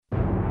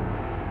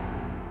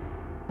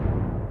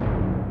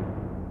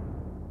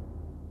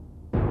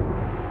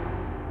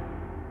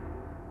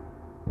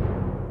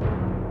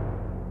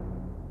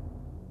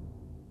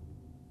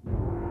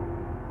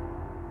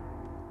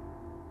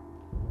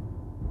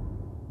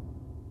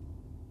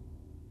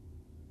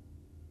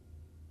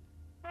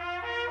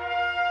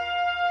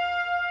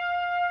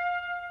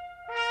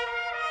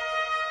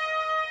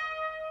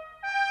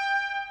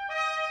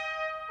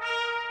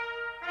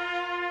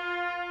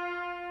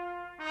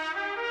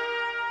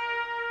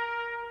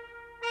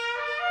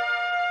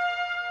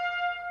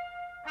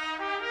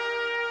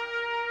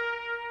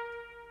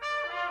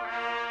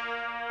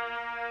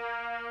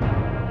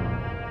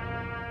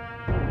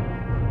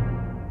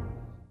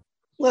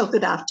Well,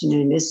 good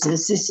afternoon,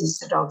 listeners. This is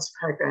the DOGS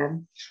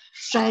program.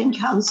 Australian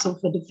Council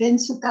for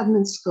Defence of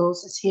Government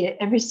Schools is here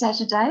every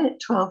Saturday at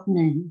 12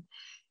 noon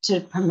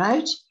to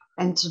promote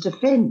and to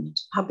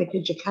defend public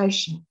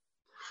education.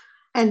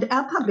 And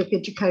our public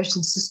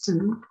education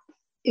system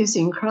is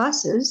in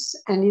crisis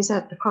and is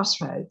at the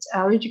crossroads.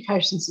 Our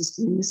education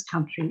system in this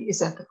country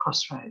is at the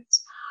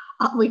crossroads.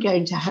 Are we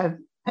going to have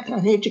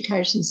an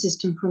education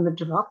system from a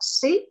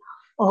democracy,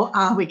 or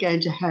are we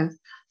going to have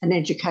an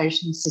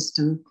education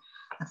system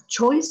of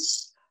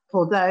choice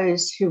for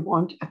those who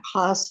want a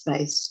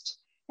class-based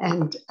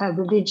and a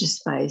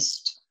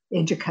religious-based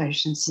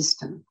education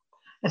system,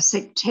 a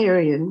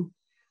sectarian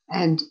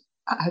and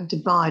a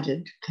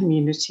divided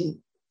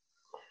community?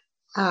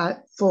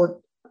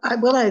 For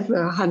well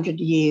over 100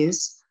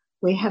 years,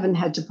 we haven't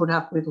had to put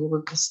up with all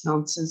of this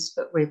nonsense,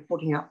 but we're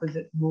putting up with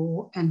it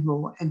more and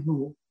more and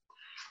more.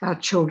 Our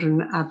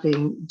children are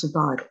being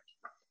divided,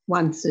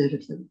 1/3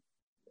 of them.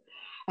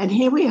 And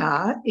here we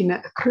are in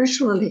a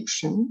crucial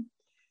election,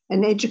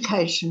 and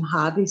education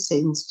hardly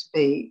seems to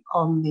be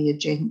on the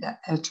agenda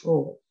at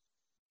all.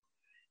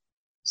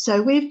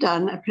 So we've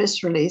done a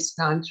press release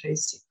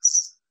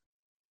 936.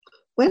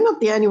 We're not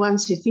the only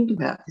ones who think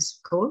about this,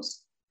 of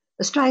course.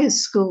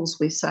 Australia's schools,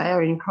 we say,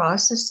 are in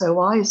crisis, so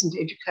why isn't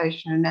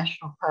education a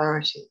national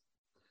priority?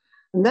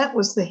 And that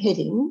was the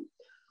heading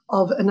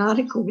of an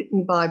article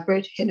written by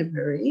Brett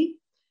Henneberry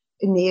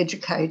in The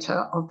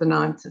Educator of the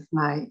 9th of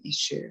May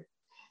issue.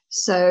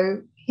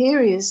 So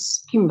here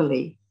is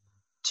Kimberly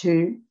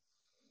to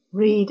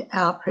read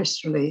our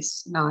press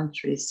release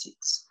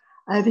 936.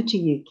 Over to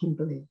you,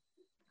 Kimberly.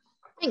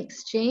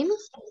 Thanks, Jean.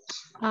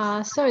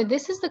 So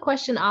this is the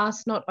question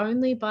asked not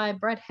only by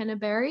Brett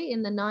Henneberry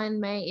in the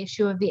 9 May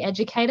issue of The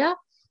Educator,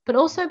 but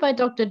also by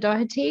Dr.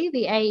 Doherty,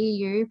 the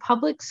AEU,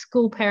 public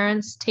school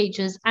parents,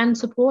 teachers and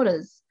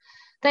supporters.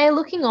 They are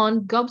looking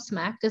on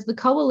gobsmacked as the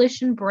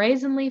coalition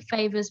brazenly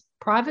favours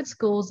private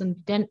schools and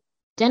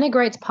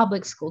denigrates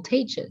public school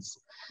teachers.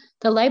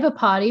 The Labor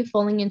Party,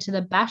 falling into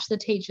the bash the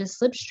teachers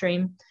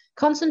slipstream,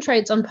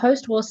 concentrates on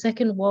post-war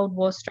Second World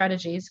War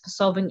strategies for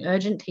solving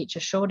urgent teacher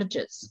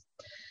shortages.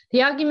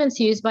 The arguments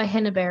used by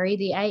Henneberry,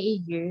 the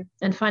AEU,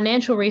 and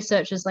financial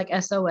researchers like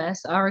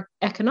SOS are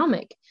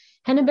economic.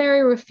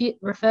 Henneberry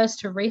refers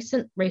to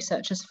recent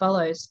research as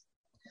follows.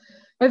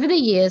 Over the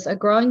years, a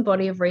growing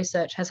body of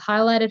research has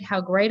highlighted how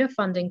greater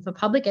funding for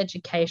public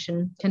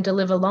education can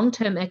deliver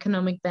long-term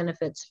economic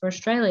benefits for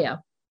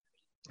Australia.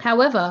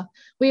 However,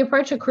 we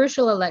approach a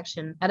crucial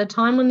election at a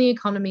time when the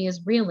economy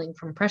is reeling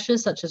from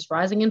pressures such as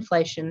rising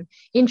inflation,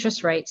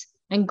 interest rates,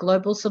 and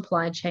global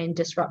supply chain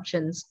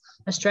disruptions.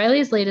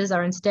 Australia's leaders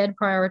are instead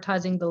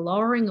prioritising the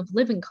lowering of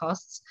living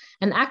costs,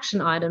 an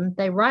action item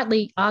they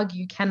rightly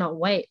argue cannot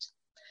wait.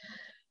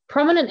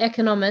 Prominent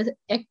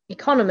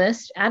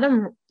economist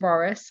Adam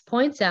Rorris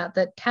points out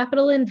that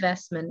capital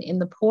investment in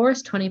the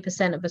poorest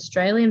 20% of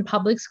Australian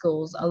public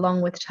schools,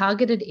 along with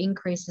targeted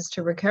increases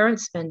to recurrent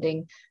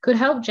spending, could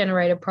help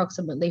generate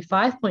approximately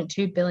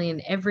 $5.2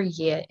 billion every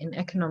year in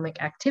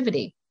economic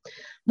activity.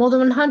 More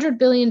than $100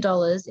 billion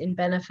in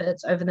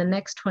benefits over the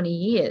next 20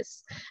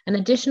 years. An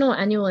additional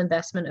annual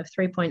investment of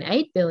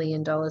 $3.8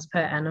 billion per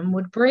annum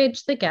would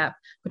bridge the gap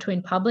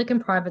between public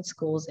and private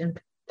schools in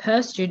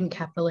per student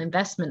capital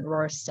investment,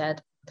 Rorris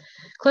said.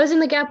 Closing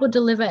the gap would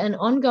deliver an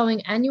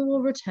ongoing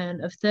annual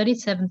return of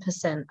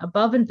 37%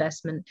 above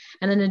investment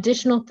and an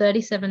additional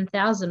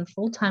 37,000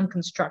 full-time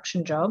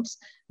construction jobs,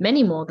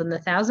 many more than the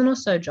 1,000 or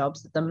so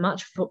jobs that the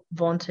much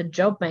vaunted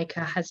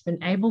JobMaker has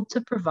been able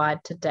to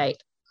provide to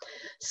date.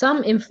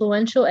 Some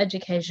influential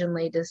education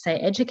leaders say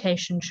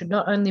education should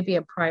not only be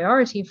a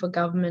priority for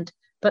government,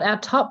 but our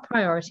top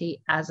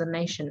priority as a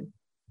nation.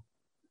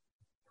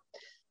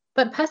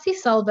 But Pasi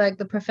Sahlberg,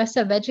 the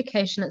Professor of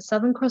Education at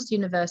Southern Cross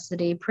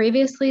University,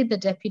 previously the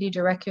Deputy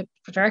Director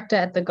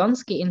at the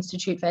Gonski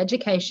Institute for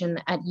Education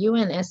at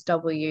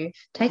UNSW,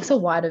 takes a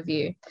wider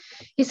view.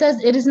 He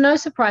says it is no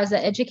surprise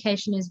that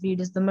education is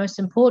viewed as the most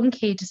important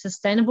key to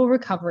sustainable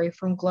recovery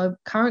from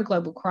current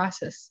global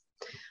crisis.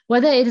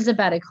 Whether it is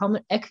about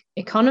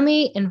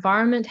economy,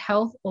 environment,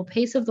 health, or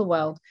peace of the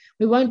world,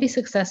 we won't be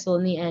successful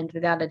in the end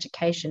without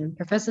education,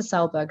 Professor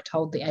Sahlberg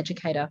told The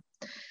Educator.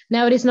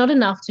 Now, it is not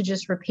enough to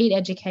just repeat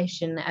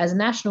education as a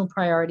national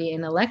priority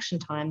in election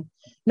time.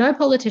 No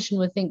politician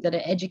would think that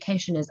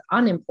education is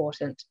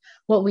unimportant.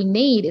 What we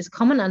need is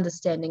common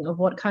understanding of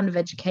what kind of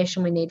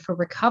education we need for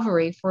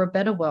recovery for a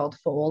better world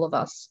for all of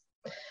us.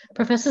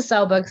 Professor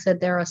Sahlberg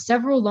said there are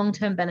several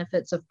long-term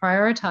benefits of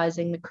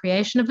prioritising the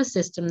creation of a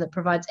system that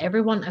provides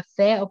everyone a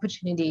fair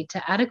opportunity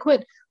to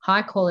adequate,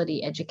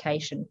 high-quality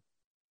education.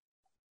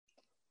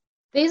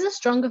 These are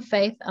stronger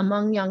faith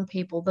among young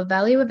people, the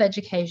value of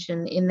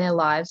education in their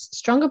lives,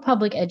 stronger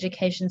public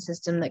education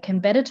system that can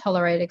better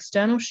tolerate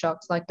external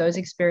shocks like those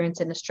experienced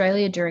in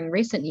Australia during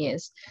recent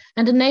years,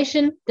 and a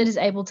nation that is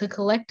able to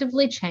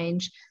collectively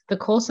change the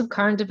course of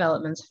current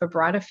developments for a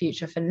brighter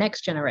future for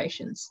next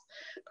generations.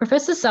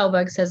 Professor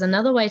Sahlberg says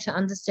another way to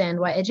understand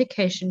why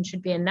education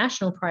should be a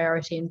national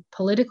priority in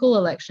political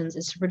elections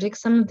is to predict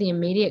some of the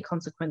immediate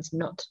consequence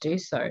not to do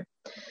so.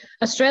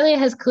 Australia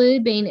has clearly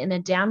been in a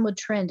downward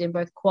trend in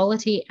both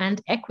quality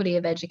and equity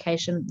of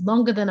education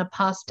longer than a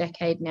past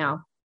decade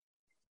now.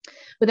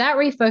 Without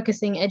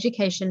refocusing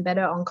education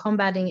better on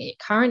combating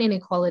current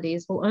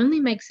inequalities will only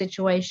make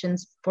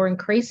situations for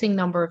increasing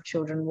number of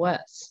children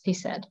worse, he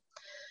said.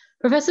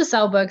 Professor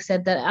Sahlberg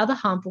said that other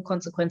harmful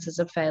consequences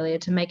of failure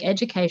to make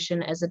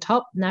education as a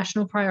top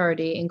national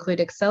priority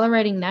include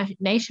accelerating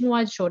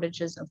nationwide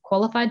shortages of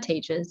qualified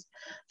teachers,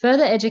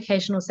 further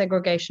educational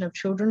segregation of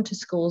children to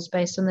schools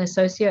based on their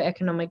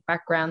socioeconomic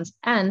backgrounds,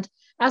 and,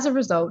 as a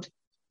result,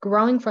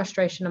 growing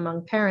frustration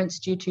among parents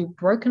due to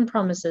broken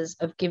promises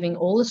of giving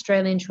all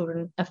Australian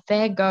children a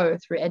fair go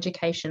through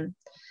education.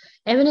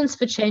 Evidence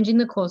for changing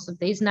the course of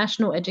these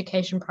national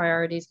education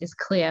priorities is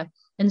clear,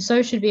 and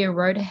so should be a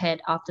road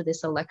ahead after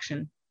this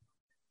election.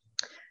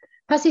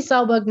 Pasi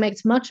Sahlberg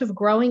makes much of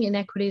growing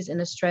inequities in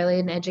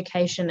Australian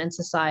education and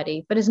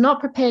society, but is not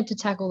prepared to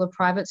tackle the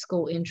private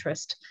school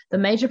interest, the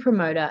major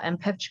promoter and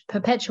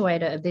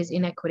perpetuator of these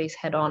inequities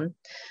head-on,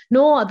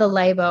 nor are the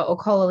Labor or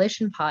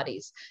coalition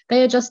parties.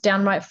 They are just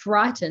downright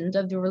frightened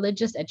of the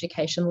religious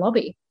education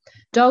lobby.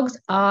 Dogs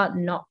are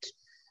not.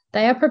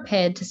 They are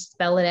prepared to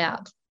spell it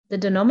out. The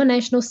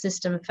denominational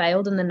system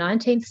failed in the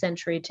 19th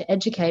century to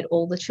educate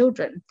all the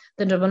children.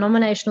 The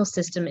denominational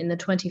system in the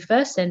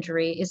 21st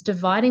century is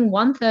dividing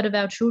 1/3 of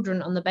our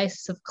children on the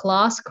basis of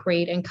class,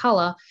 creed, and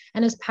colour,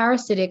 and is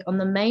parasitic on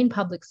the main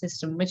public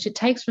system, which it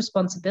takes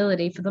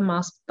responsibility for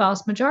the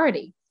vast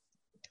majority.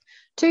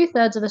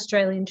 2/3 of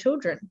Australian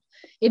children.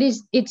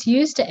 It's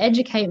used to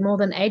educate more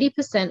than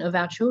 80% of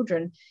our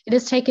children. It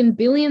has taken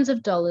billions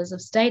of dollars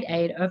of state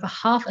aid over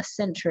half a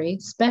century,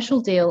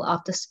 special deal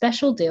after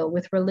special deal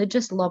with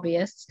religious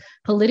lobbyists,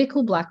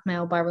 political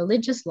blackmail by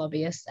religious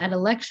lobbyists at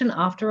election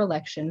after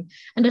election,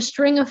 and a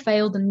string of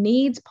failed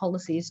needs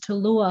policies to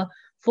lure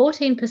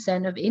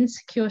 14% of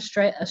insecure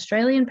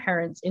Australian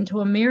parents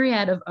into a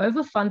myriad of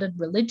overfunded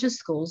religious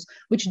schools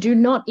which do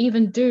not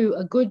even do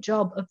a good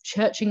job of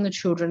churching the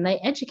children they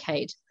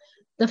educate.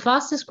 The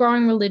fastest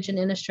growing religion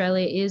in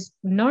Australia is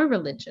no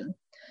religion.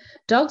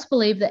 Dogs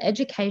believe that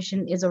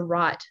education is a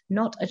right,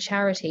 not a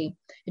charity.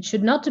 It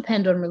should not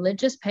depend on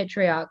religious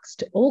patriarchs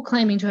all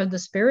claiming to have the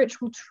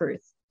spiritual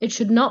truth. It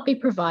should not be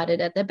provided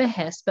at their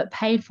behest, but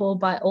paid for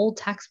by all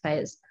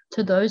taxpayers,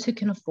 to those who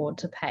can afford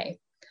to pay.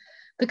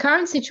 The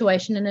current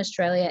situation in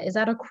Australia is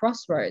at a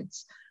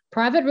crossroads.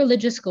 Private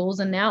religious schools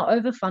are now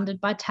overfunded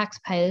by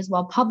taxpayers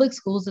while public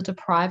schools are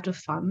deprived of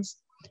funds.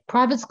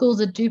 Private schools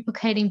are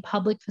duplicating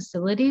public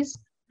facilities.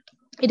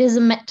 It is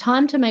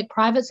time to make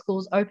private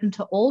schools open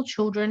to all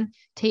children,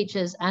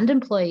 teachers, and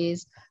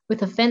employees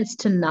with offence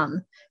to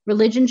none.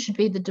 Religion should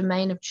be the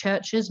domain of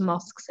churches,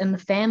 mosques, and the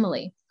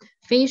family.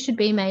 Fees should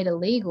be made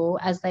illegal,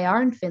 as they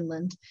are in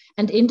Finland,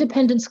 and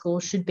independent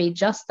schools should be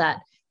just that,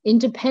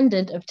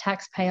 independent of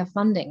taxpayer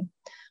funding.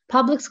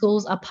 Public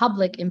schools are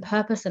public in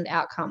purpose and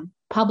outcome,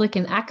 public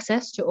in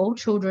access to all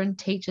children,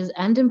 teachers,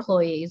 and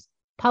employees,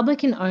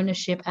 public in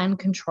ownership and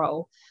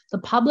control. The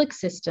public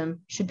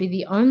system should be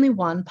the only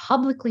one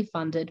publicly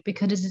funded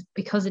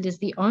because it is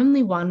the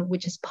only one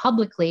which is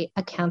publicly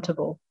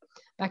accountable.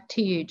 Back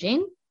to you,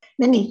 Jean.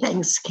 Many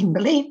thanks,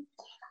 Kimberly.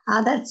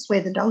 That's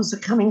where the dogs are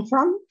coming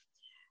from.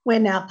 We're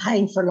now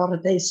paying for a lot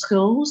of these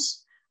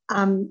schools.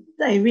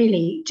 They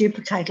really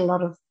duplicate a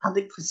lot of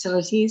public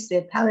facilities.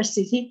 They're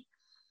parasitic.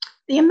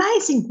 The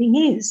amazing thing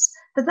is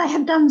that they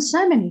have done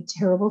so many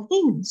terrible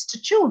things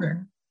to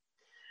children.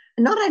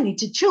 And not only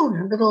to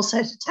children, but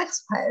also to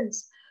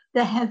taxpayers.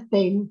 There have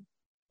been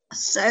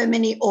so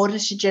many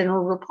Auditor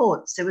General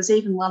reports. There was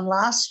even one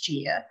last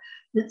year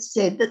that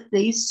said that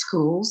these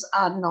schools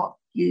are not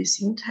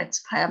using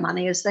taxpayer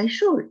money as they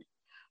should.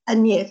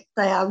 And yet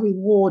they are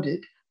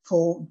rewarded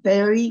for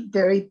very,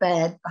 very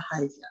bad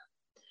behaviour.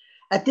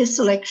 At this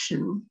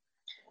election,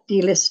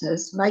 dear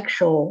listeners, make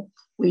sure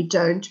we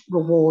don't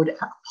reward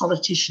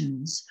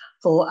politicians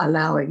for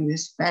allowing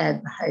this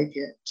bad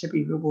behaviour to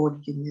be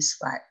rewarded in this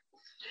way.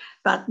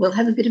 But we'll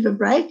have a bit of a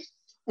break,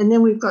 and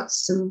then we've got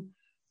some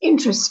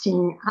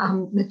interesting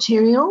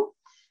material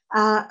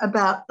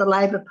about the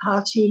Labor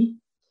Party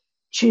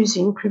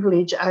choosing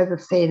privilege over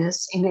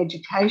fairness in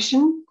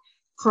education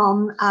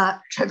from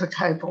Trevor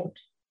Cobbold.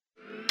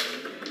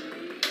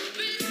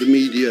 The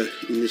media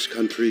in this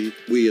country,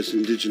 we as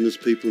Indigenous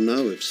people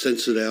know, have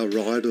censored our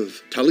right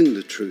of telling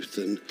the truth,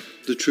 and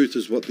the truth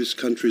is what this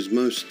country is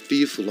most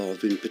fearful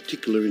of, in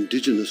particular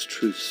Indigenous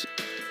truths.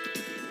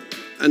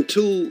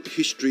 Until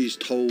history is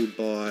told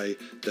by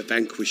the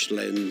vanquished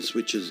lens,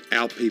 which is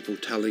our people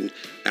telling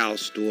our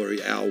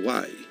story our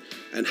way,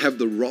 and have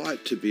the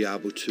right to be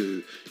able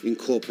to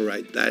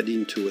incorporate that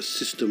into a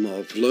system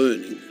of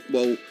learning,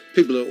 well,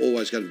 people are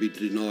always going to be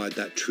denied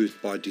that truth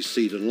by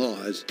deceit and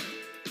lies.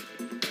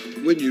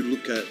 When you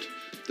look at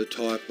the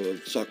type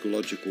of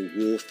psychological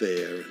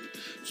warfare and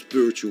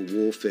spiritual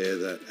warfare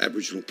that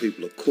Aboriginal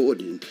people are caught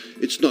in.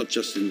 It's not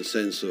just in the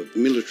sense of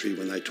military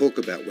when they talk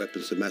about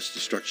weapons of mass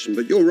destruction,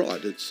 but you're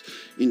right, it's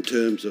in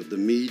terms of the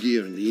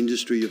media and the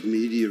industry of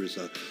media as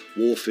a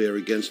warfare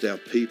against our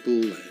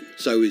people, and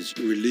so is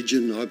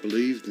religion, I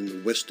believe, in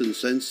the Western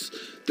sense.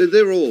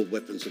 They're all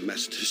weapons of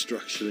mass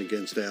destruction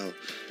against our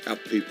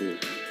people.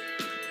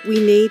 We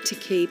need to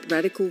keep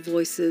Radical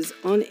Voices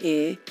on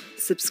air.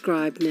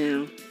 Subscribe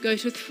now. Go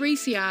to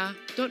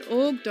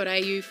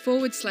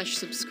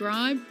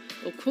 3cr.org.au/subscribe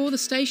or call the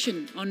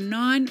station on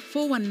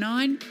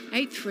 9419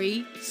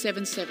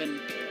 8377.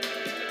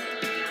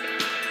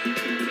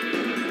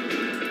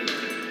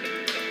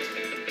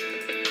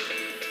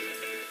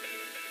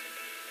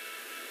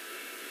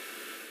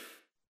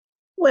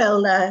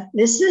 Well,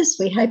 listeners,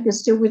 we hope you're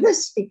still with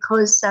us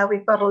because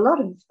we've got a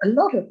lot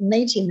of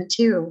meaty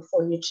material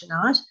for you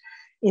tonight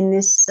in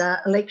this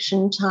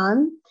election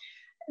time.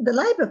 The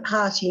Labor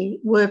Party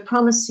were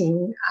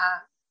promising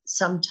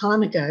some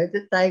time ago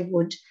that they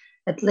would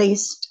at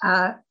least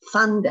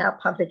fund our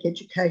public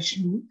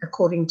education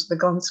according to the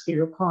Gonski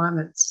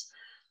requirements,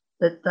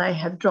 that they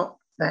have dropped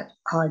that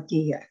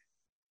idea.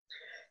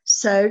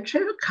 So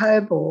Trevor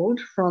Cobbold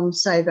from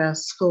Save Our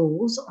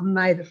Schools on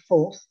May the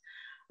 4th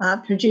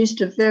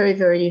produced a very,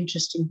 very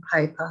interesting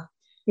paper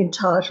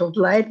entitled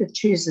Labor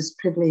Chooses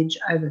Privilege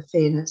over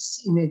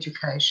Fairness in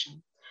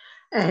Education.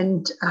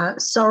 And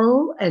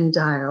Sorrel and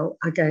Dale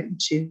are going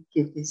to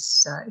give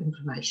this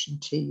information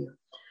to you.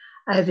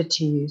 Over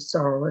to you,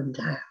 Sorrel and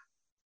Dale.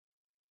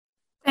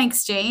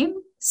 Thanks,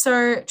 Jean.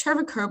 So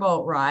Trevor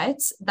Cobbold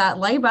writes that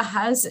Labor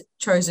has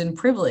chosen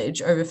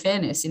privilege over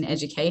fairness in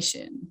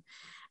education,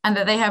 and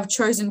that they have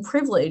chosen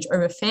privilege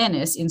over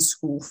fairness in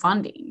school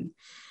funding.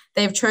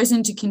 They have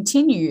chosen to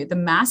continue the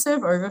massive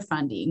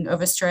overfunding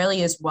of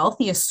Australia's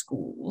wealthiest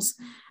schools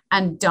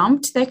and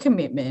dumped their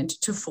commitment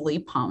to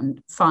fully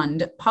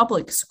fund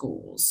public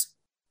schools.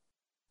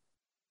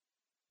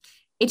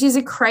 It is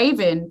a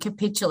craven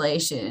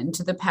capitulation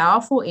to the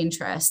powerful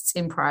interests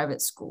in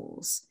private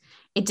schools.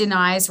 It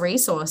denies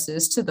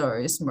resources to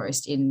those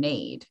most in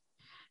need.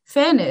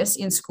 Fairness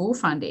in school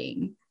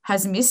funding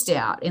has missed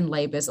out in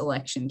Labor's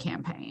election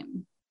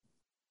campaign.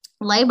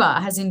 Labor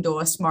has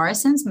endorsed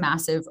Morrison's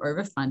massive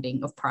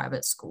overfunding of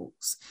private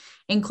schools,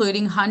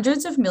 including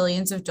hundreds of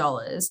millions of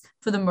dollars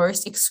for the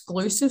most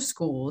exclusive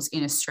schools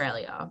in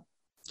Australia.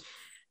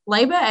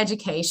 Labor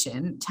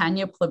Education,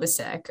 Tanya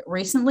Plibersek,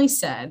 recently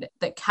said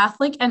that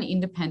Catholic and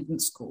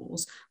independent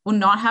schools will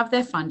not have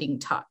their funding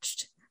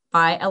touched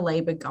by a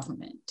Labor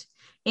government.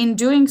 In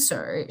doing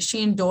so,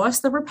 she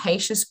endorsed the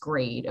rapacious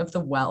greed of the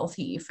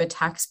wealthy for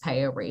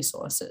taxpayer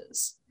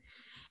resources.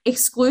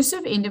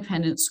 Exclusive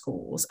independent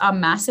schools are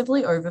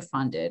massively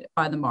overfunded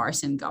by the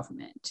Morrison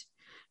government.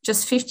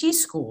 Just 50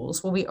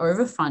 schools will be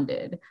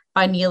overfunded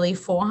by nearly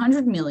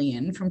 $400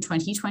 million from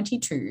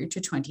 2022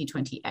 to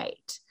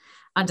 2028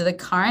 under the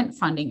current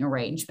funding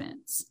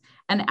arrangements,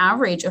 an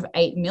average of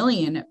 $8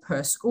 million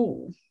per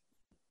school.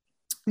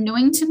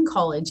 Newington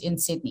College in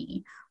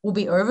Sydney will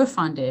be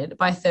overfunded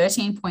by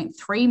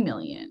 $13.3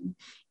 million.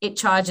 It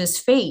charges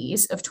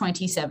fees of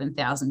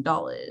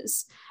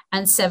 $27,000,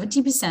 and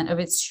 70% of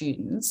its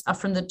students are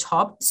from the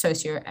top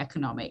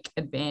socioeconomic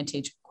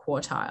advantage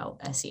quartile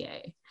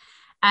SEA,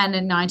 and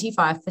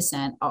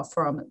 95% are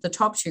from the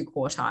top two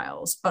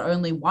quartiles, but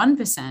only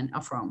 1%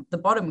 are from the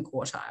bottom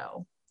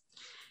quartile.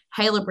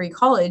 Haileybury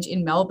College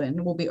in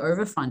Melbourne will be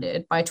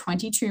overfunded by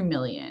 $22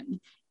 million.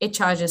 It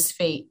charges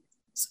fees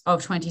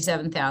of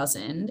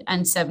 $27,000,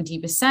 and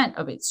 70%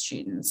 of its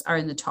students are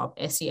in the top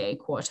SEA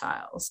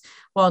quartiles,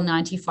 while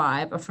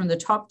 95% are from the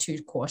top two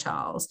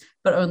quartiles,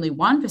 but only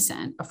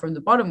 1% are from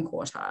the bottom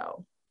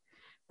quartile.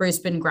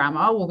 Brisbane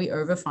Grammar will be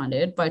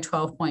overfunded by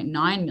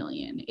 $12.9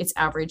 million. Its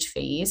average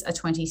fees are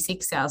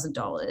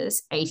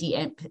 $26,000.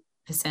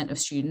 88% of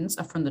students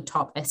are from the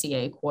top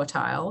SEA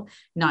quartile,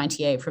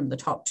 98% from the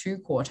top two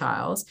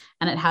quartiles,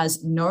 and it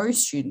has no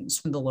students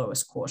from the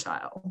lowest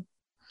quartile.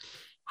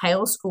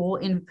 Hale School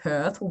in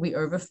Perth will be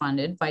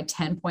overfunded by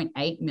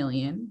 $10.8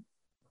 million.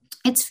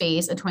 Its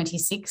fees are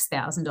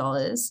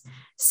 $26,000.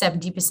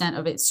 70%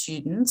 of its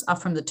students are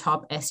from the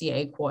top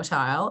SEA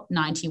quartile,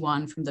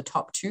 91% from the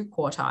top two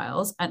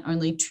quartiles, and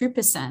only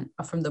 2%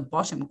 are from the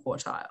bottom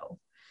quartile.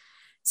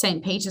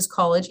 St. Peter's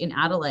College in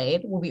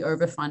Adelaide will be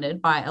overfunded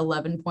by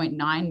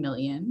 $11.9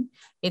 million.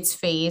 Its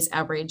fees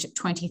average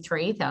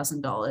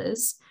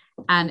 $23,000.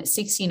 And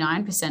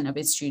 69% of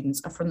its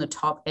students are from the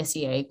top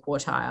SEA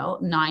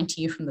quartile,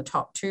 90% from the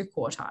top two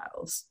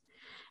quartiles.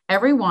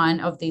 Every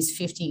one of these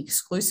 50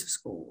 exclusive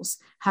schools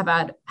have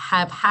had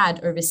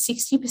over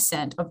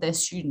 60% of their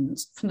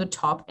students from the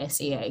top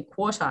SEA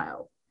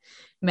quartile.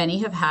 Many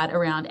have had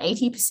around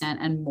 80%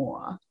 and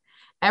more.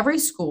 Every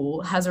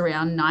school has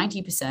around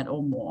 90%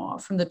 or more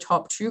from the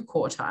top two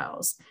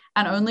quartiles,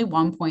 and only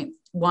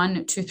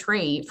 1.1 to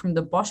 3 from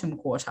the bottom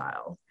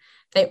quartile.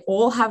 They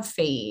all have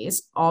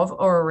fees of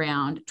or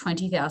around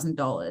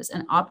 $20,000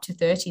 and up to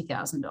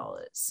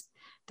 $30,000.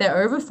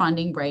 Their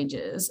overfunding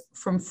ranges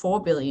from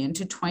 $4 billion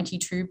to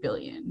 $22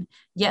 billion,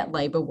 yet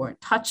Labor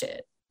won't touch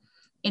it.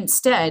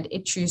 Instead,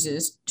 it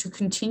chooses to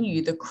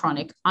continue the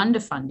chronic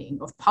underfunding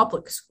of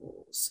public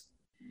schools.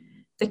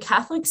 The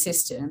Catholic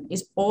system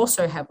is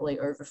also heavily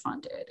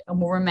overfunded and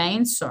will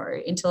remain so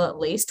until at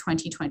least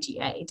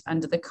 2028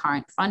 under the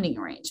current funding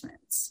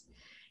arrangements.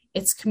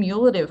 Its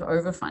cumulative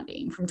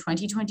overfunding from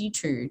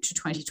 2022 to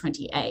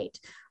 2028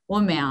 will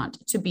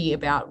amount to be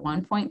about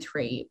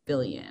 $1.3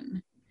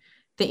 billion.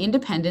 The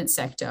independent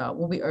sector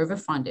will be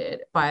overfunded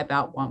by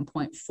about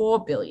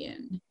 $1.4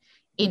 billion.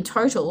 In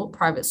total,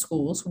 private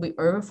schools will be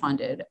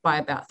overfunded by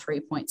about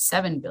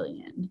 $3.7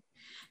 billion.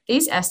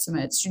 These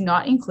estimates do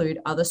not include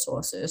other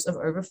sources of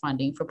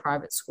overfunding for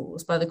private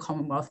schools by the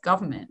Commonwealth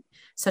Government,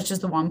 such as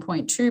the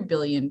 $1.2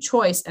 billion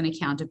Choice and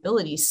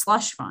Accountability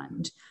Slush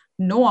Fund,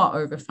 nor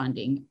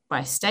overfunding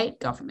by state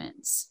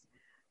governments.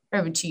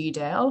 Over to you,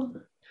 Dale.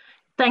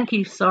 Thank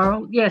you,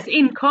 Sorrel. Yes,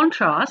 in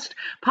contrast,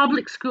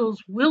 public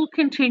schools will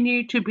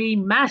continue to be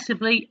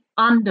massively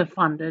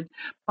underfunded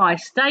by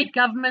state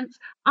governments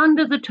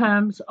under the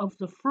terms of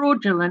the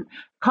fraudulent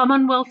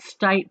Commonwealth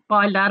State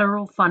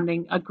Bilateral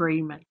Funding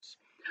Agreements.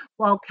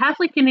 While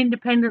Catholic and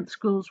independent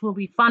schools will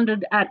be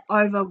funded at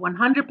over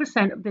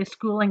 100% of their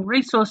schooling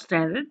resource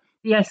standard,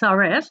 the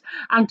SRS,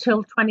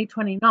 until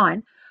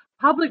 2029,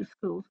 public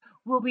schools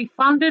will be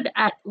funded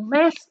at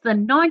less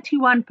than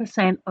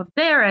 91% of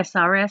their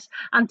SRS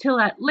until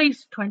at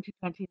least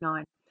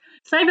 2029.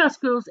 Save Our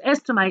Schools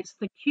estimates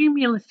the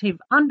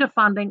cumulative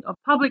underfunding of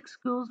public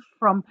schools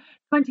from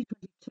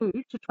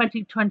 2022 to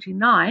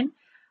 2029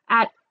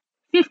 at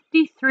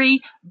 $53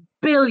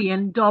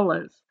 billion.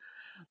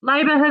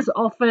 Labor has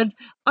offered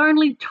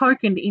only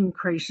token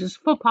increases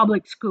for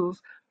public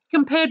schools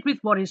compared with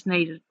what is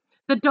needed.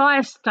 The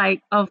dire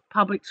state of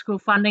public school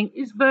funding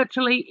is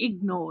virtually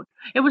ignored.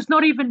 It was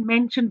not even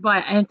mentioned by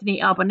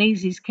Anthony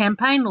Albanese's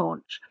campaign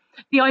launch.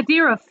 The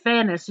idea of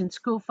fairness in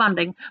school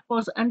funding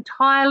was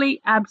entirely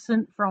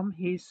absent from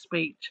his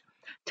speech.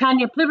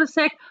 Tanya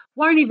Plibersek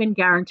won't even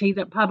guarantee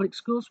that public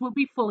schools will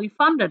be fully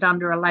funded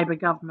under a Labor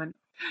government.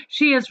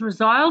 She has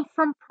resigned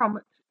from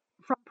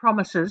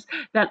promises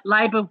that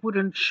Labor would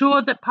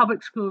ensure that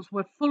public schools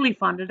were fully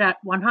funded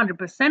at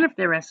 100% of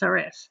their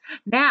SRS.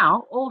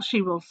 Now, all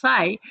she will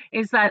say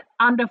is that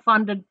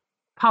underfunded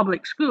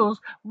public schools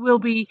will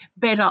be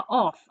better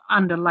off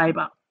under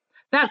Labor.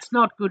 That's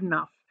not good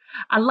enough.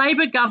 A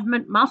Labor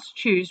government must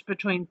choose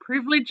between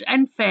privilege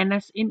and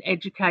fairness in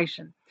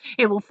education.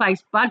 It will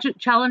face budget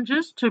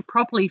challenges to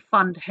properly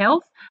fund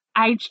health,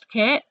 aged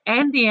care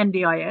and the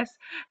NDIS,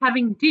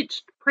 having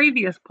ditched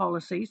previous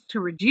policies to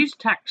reduce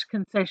tax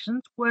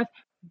concessions worth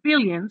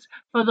billions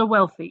for the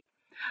wealthy.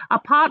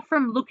 Apart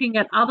from looking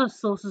at other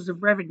sources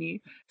of revenue,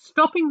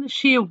 stopping the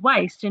sheer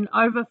waste in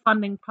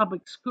overfunding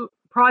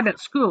private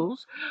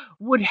schools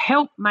would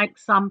help make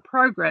some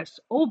progress,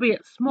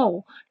 albeit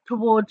small,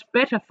 towards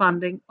better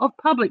funding of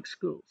public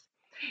schools.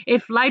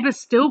 If Labor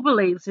still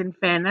believes in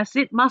fairness,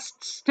 it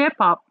must step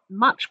up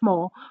much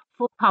more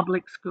for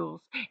public schools.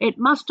 It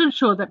must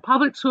ensure that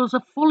public schools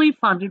are fully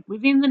funded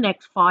within the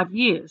next 5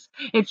 years.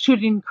 It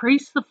should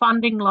increase the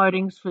funding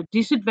loadings for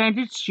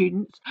disadvantaged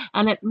students,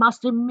 and it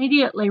must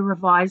immediately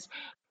revise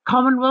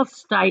Commonwealth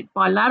State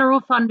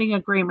bilateral funding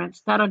agreements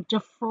that are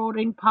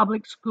defrauding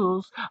public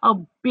schools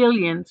of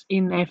billions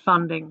in their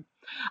funding.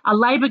 A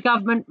Labor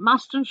government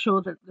must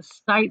ensure that the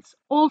states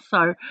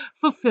also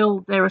fulfil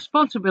their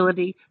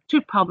responsibility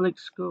to public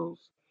schools.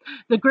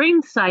 The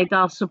Greens say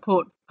they'll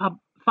support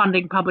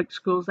funding public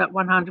schools at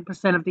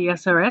 100% of the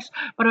SRS,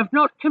 but have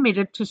not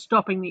committed to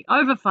stopping the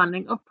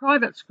overfunding of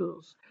private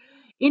schools.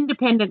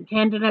 Independent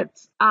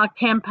candidates are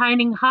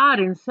campaigning hard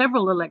in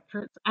several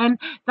electorates, and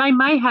they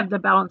may have the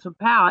balance of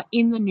power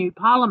in the new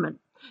parliament.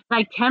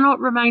 They cannot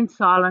remain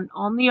silent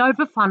on the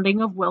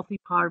overfunding of wealthy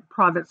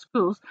private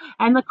schools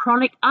and the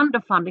chronic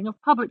underfunding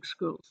of public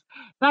schools.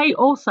 They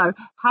also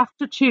have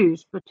to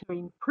choose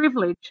between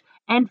privilege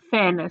and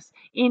fairness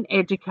in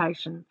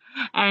education.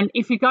 And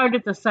if you go to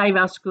the Save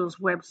Our Schools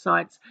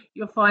websites,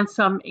 you'll find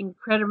some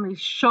incredibly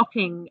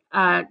shocking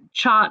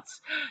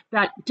charts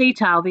that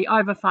detail the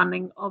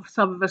overfunding of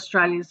some of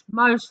Australia's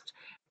most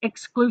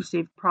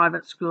exclusive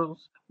private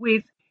schools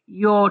with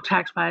your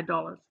taxpayer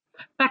dollars.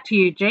 Back to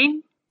you,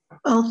 Jean.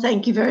 Well,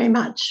 thank you very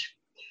much.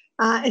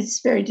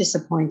 It's very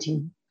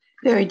disappointing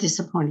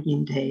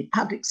indeed.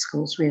 Public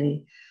schools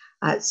really,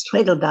 it's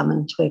Tweedledum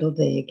and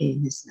Tweedledee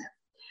again, isn't it?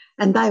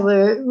 And they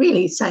were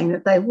really saying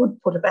that they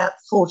would put about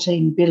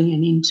 $14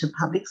 billion into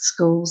public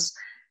schools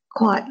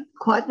quite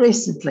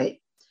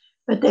recently,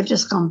 but they've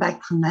just gone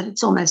back from that.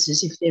 It's almost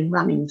as if they're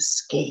running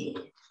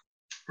scared.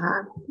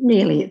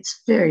 Really,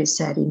 it's very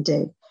sad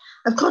indeed.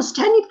 Of course,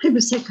 Tanya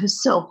Plibersek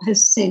herself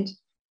has sent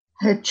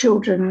her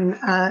children,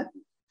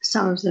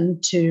 some of them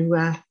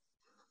to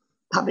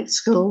public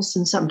schools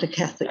and some to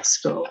Catholic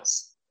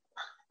schools.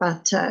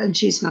 But and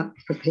she's not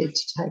prepared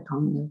to take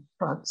on the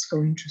private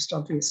school interest,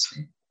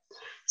 obviously.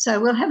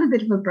 So we'll have a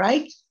bit of a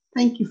break.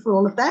 Thank you for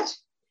all of that.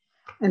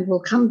 And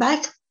we'll come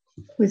back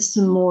with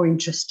some more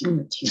interesting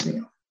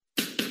material.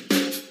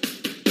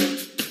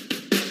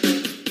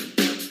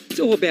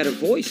 all about a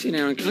voice in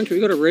our own country.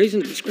 We've got a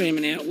reason to be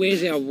screaming out,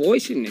 where's our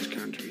voice in this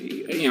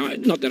country?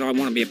 Not that I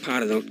want to be a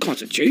part of the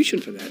Constitution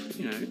for that,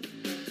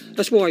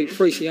 That's why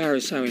 3CR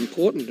is so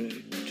important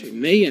to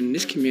me and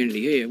this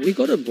community here. We've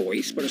got a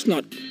voice, but it's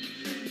not,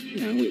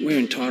 we're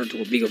entitled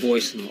to a bigger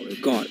voice than what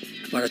we've got.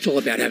 But it's all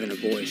about having a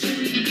voice.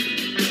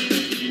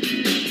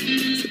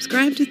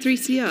 Subscribe to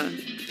 3CR,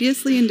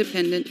 fiercely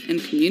independent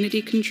and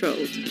community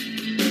controlled.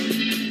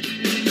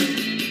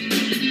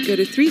 Go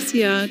to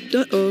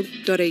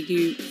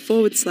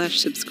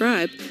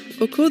 3cr.org.au/subscribe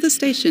or call the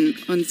station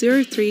on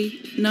 03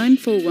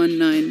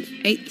 9419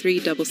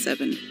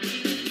 8377.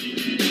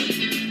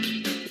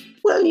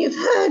 Well, you've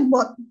heard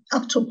what,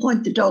 up to a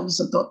point, the Dogs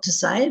have got to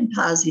say, and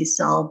Pasi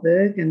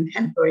Sahlberg and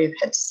Hanbury have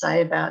had to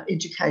say about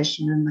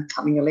education in the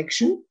coming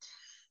election.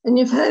 And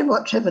you've heard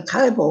what Trevor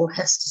Cobbold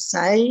has to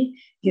say,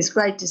 his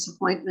great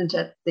disappointment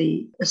at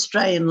the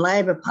Australian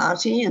Labor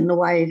Party and the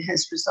way it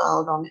has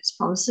resolved on its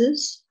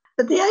promises.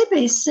 But the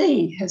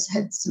ABC has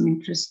had some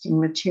interesting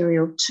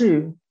material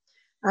too.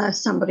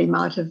 Some of you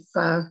might have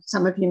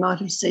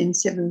seen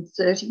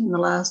 7:30 in the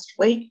last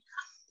week,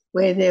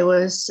 where there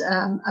was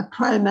a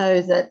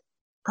promo that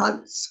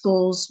private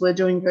schools were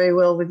doing very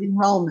well with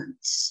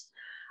enrolments.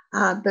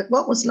 But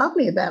what was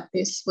lovely about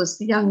this was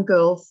the young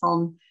girl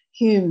from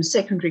Hume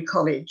Secondary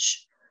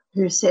College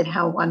who said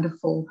how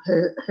wonderful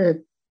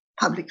her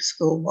public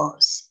school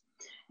was.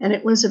 And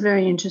it was a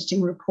very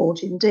interesting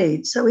report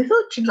indeed. So we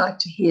thought you'd like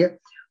to hear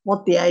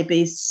what the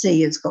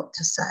ABC has got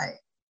to say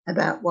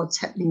about what's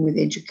happening with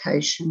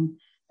education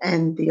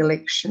and the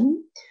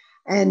election.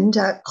 And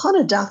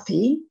Connor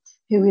Duffy,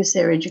 who is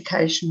their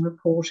education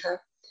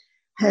reporter,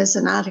 has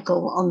an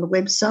article on the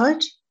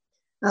website,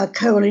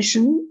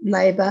 Coalition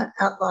Labor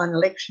Outline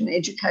Election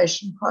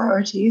Education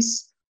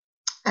Priorities,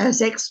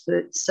 as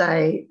experts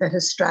say that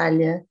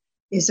Australia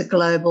is a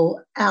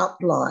global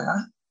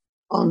outlier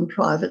on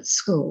private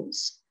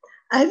schools.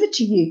 Over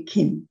to you,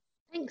 Kim.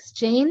 Thanks,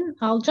 Jean.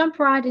 I'll jump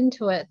right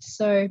into it.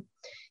 So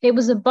it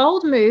was a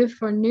bold move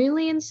for a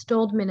newly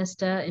installed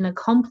minister in a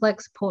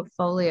complex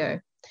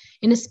portfolio.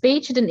 In a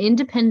speech at an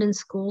independent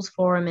schools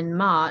forum in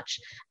March,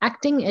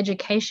 Acting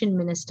Education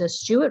Minister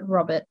Stuart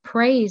Robert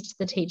praised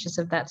the teachers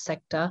of that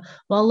sector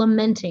while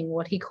lamenting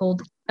what he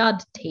called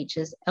dud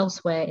teachers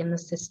elsewhere in the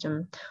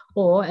system,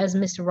 or, as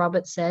Mr.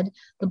 Roberts said,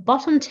 the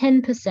bottom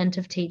 10%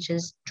 of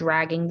teachers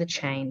dragging the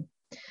chain.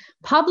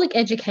 Public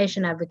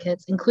education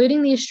advocates,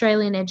 including the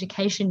Australian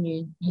Education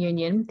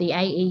Union, the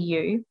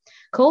AEU,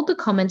 called the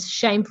comments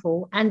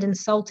shameful and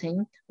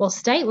insulting, while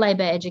state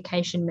Labor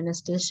education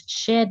ministers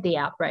shared the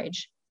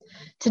outrage.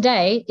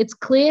 Today, it's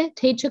clear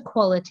teacher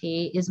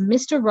quality is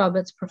Mr.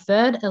 Roberts'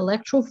 preferred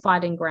electoral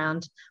fighting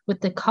ground,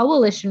 with the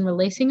coalition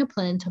releasing a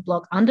plan to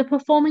block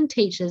underperforming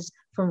teachers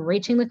from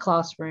reaching the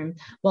classroom,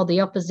 while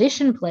the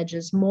opposition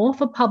pledges more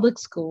for public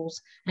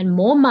schools and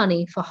more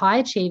money for high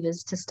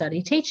achievers to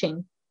study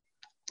teaching.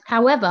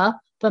 However,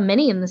 for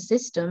many in the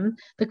system,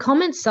 the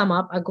comments sum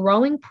up a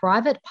growing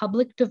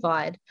private-public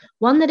divide,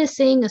 one that is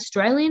seeing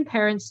Australian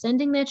parents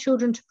sending their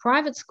children to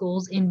private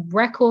schools in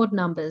record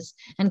numbers,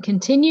 and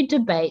continued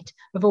debate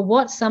over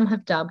what some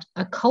have dubbed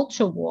a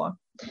culture war.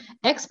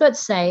 Experts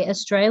say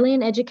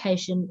Australian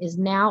education is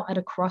now at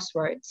a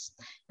crossroads,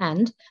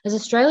 and as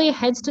Australia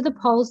heads to the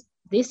polls,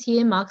 this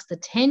year marks the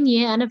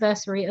 10-year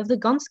anniversary of the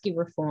Gonski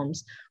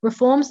reforms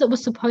that were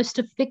supposed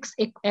to fix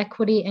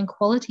equity and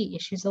quality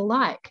issues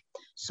alike.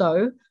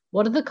 So,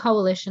 what are the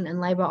Coalition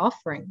and Labor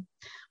offering?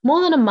 More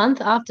than a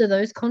month after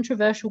those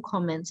controversial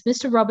comments,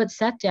 Mr. Roberts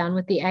sat down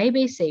with the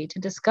ABC to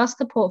discuss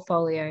the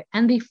portfolio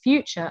and the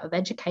future of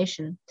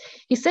education.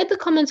 He said the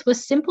comments were a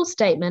simple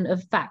statement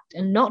of fact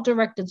and not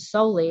directed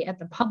solely at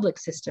the public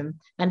system,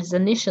 as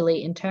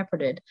initially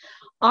interpreted.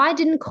 I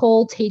didn't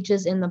call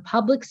teachers in the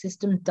public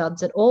system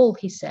duds at all,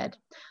 he said.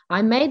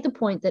 I made the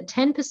point that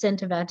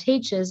 10% of our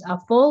teachers are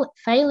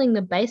failing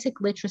the basic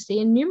literacy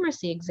and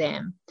numeracy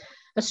exam.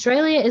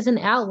 Australia is an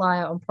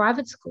outlier on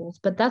private schools,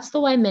 but that's the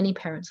way many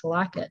parents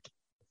like it.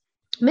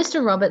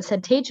 Mr. Roberts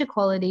said teacher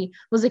quality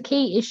was a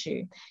key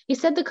issue. He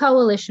said the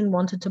coalition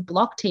wanted to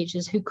block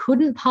teachers who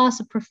couldn't pass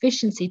a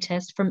proficiency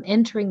test from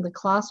entering the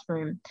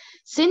classroom.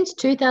 Since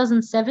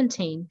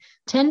 2017,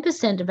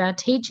 10% of our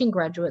teaching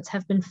graduates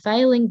have been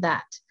failing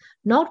that.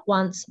 Not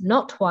once,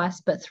 not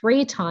twice, but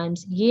 3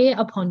 times, year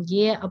upon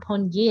year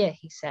upon year,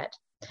 he said.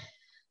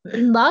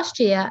 Last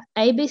year,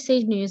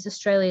 ABC News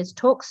Australia's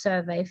Talk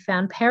Survey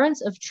found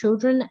parents of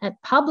children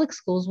at public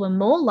schools were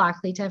more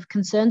likely to have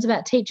concerns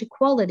about teacher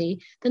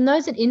quality than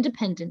those at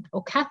independent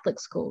or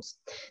Catholic schools.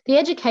 The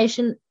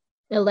education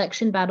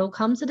election battle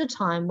comes at a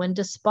time when,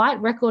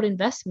 despite record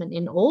investment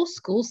in all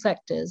school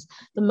sectors,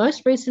 the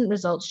most recent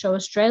results show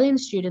Australian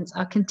students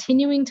are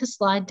continuing to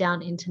slide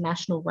down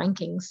international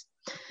rankings.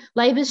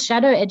 Labor's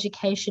Shadow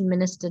Education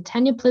Minister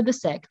Tanya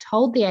Plibersek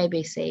told the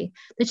ABC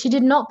that she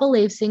did not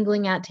believe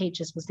singling out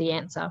teachers was the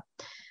answer.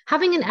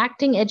 Having an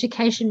acting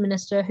education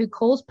minister who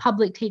calls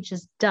public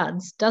teachers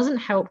duds doesn't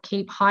help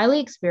keep highly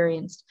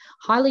experienced,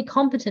 highly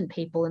competent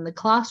people in the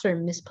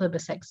classroom, Ms.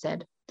 Plibersek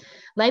said.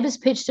 Labor's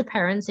pitch to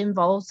parents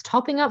involves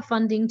topping up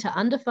funding to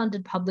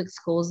underfunded public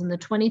schools in the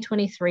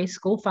 2023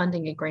 school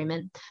funding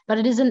agreement, but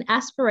it is an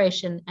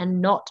aspiration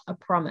and not a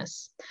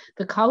promise.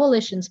 The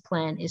coalition's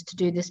plan is to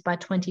do this by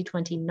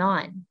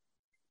 2029.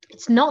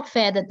 It's not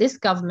fair that this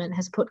government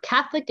has put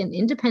Catholic and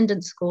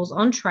independent schools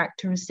on track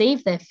to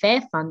receive their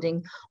fair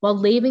funding while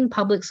leaving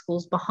public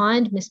schools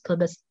behind, Ms.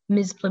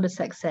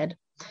 Plibersek said.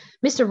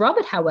 Mr.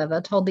 Robert,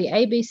 however, told the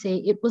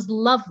ABC it was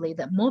lovely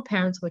that more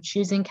parents were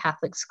choosing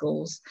Catholic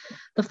schools.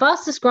 The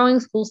fastest growing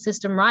school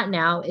system right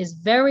now is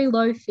very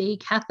low fee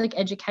Catholic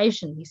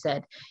education, he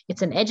said.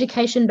 It's an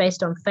education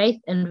based on faith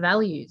and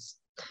values.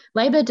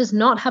 Labor does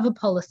not have a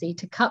policy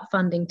to cut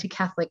funding to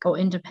Catholic or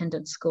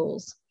independent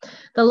schools.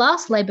 The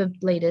last Labor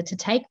leader to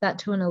take that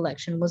to an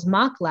election was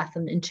Mark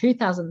Latham in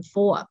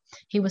 2004.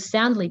 He was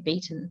soundly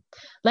beaten.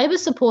 Labor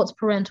supports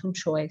parental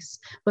choice.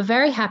 We're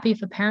very happy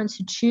for parents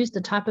who choose the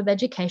type of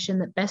education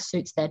that best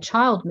suits their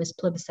child, Ms.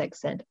 Plibersek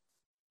said.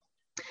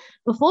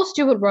 Before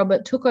Stuart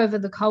Robert took over,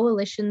 the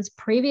coalition's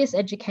previous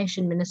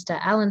education minister,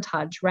 Alan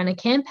Tudge, ran a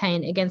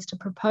campaign against a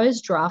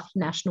proposed draft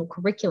national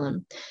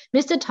curriculum.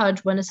 Mr.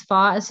 Tudge went as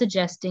far as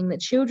suggesting that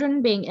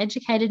children being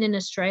educated in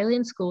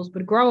Australian schools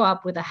would grow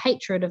up with a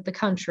hatred of the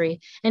country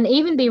and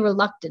even be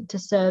reluctant to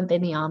serve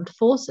in the armed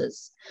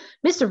forces.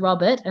 Mr.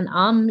 Robert, an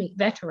army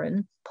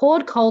veteran,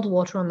 poured cold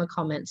water on the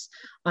comments.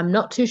 I'm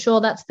not too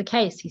sure that's the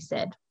case, he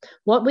said.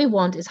 What we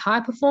want is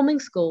high-performing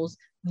schools,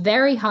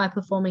 very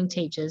high-performing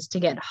teachers to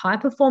get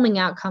high-performing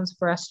outcomes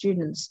for our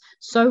students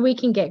so we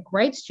can get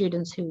great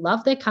students who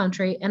love their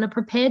country and are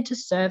prepared to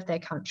serve their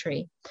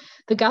country.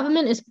 The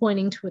government is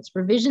pointing to its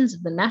revisions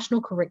of the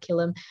national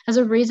curriculum as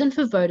a reason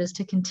for voters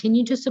to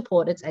continue to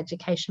support its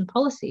education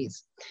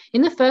policies.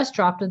 In the first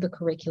draft of the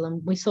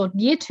curriculum, we saw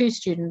Year 2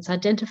 students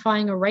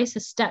identifying a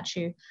racist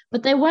statue,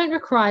 but they weren't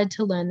required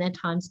to learn their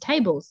times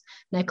tables.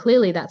 Now,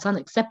 clearly that's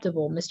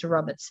unacceptable, Mr.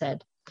 Roberts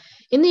said.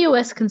 In the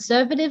US,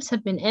 Conservatives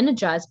have been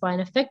energised by an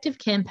effective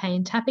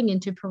campaign tapping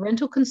into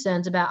parental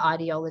concerns about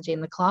ideology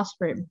in the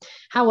classroom.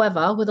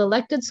 However, with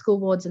elected school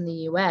boards in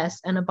the US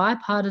and a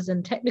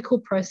bipartisan technical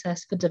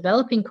process for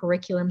developing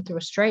curriculum through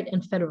a state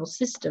and federal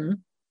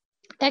system,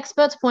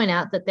 experts point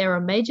out that there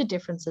are major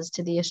differences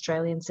to the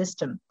Australian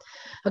system.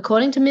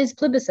 According to Ms.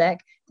 Plibersek,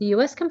 the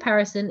US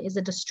comparison is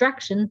a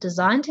distraction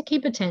designed to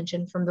keep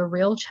attention from the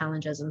real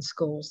challenges in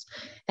schools.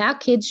 Our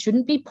kids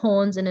shouldn't be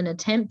pawns in an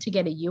attempt to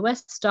get a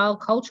US-style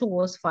culture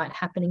wars fight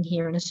happening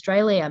here in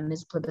Australia,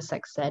 Ms.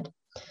 Plibersek said.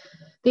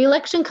 The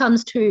election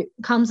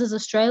comes as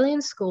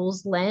Australian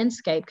schools'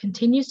 landscape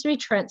continues to be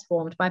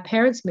transformed by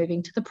parents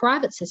moving to the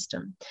private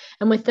system.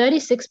 And with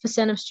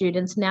 36% of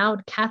students now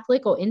at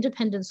Catholic or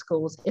independent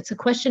schools, it's a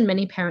question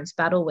many parents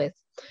battle with.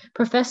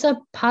 Professor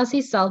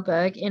Pasi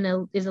Sahlberg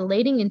is a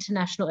leading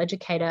international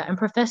educator and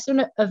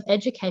professor of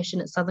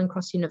education at Southern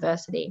Cross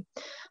University.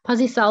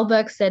 Pasi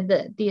Sahlberg said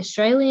that the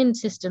Australian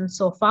system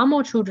saw far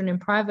more children in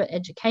private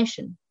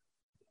education.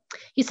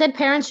 He said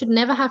parents should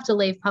never have to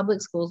leave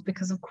public schools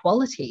because of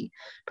quality.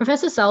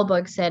 Professor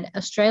Sahlberg said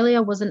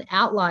Australia was an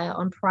outlier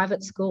on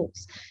private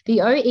schools. The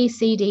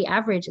OECD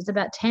average is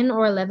about 10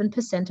 or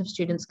 11% of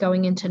students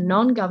going into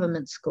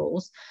non-government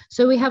schools,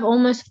 so we have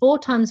almost 4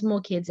 times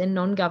more kids in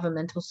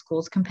non-governmental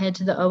schools compared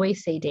to the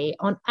OECD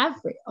on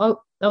average.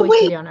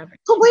 OECD on average.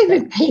 Could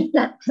we repeat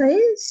that,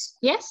 please?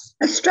 Yes.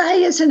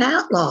 Australia's an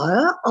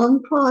outlier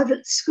on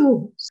private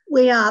schools.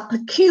 We are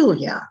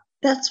peculiar.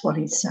 That's what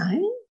he's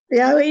saying. The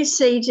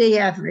OECD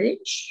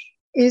average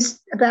is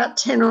about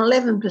 10 or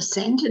 11%,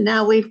 and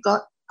now we've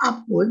got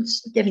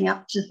upwards, getting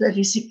up to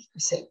 36%.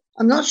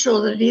 I'm not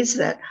sure that it is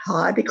that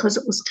high because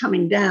it was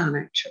coming down,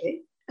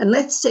 actually. And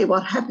let's see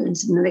what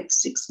happens in the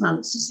next 6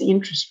 months as the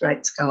interest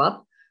rates go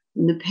up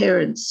and the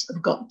parents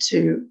have got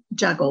to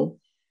juggle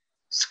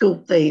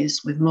school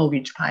fees with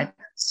mortgage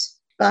payments.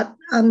 But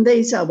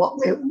these are what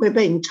we're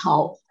being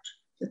told,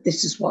 that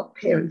this is what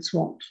parents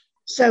want.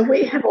 So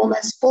we have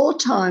almost 4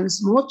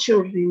 times more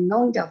children in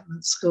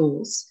non-government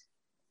schools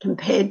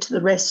compared to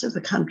the rest of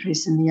the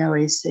countries in the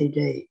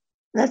OECD.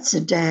 That's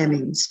a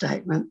damning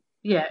statement.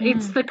 Yeah,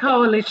 it's the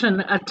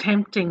coalition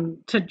attempting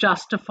to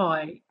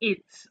justify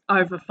its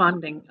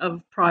overfunding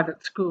of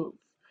private schools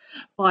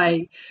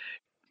by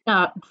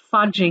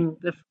fudging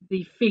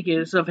the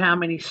figures of how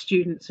many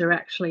students are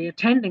actually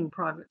attending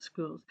private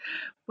schools,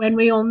 when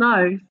we all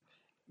know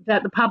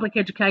that the public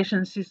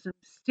education system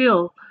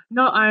still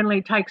not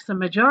only takes the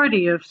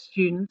majority of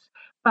students,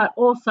 but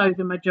also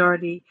the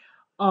majority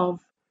of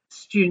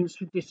students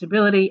with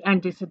disability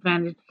and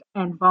disadvantaged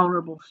and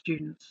vulnerable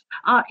students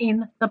are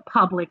in the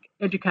public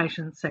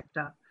education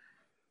sector.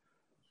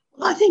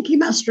 Well, I think you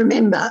must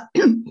remember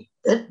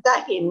that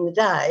back in the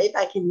day,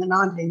 back in the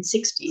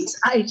 1960s,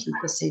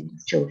 80%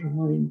 of children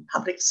were in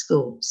public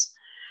schools.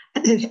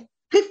 And then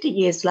 50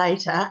 years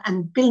later,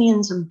 and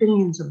billions and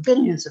billions and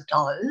billions of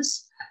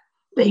dollars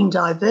being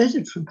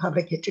diverted from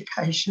public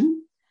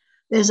education,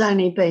 there's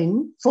only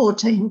been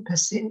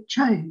 14%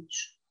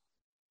 change.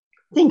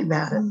 Think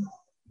about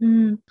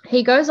it.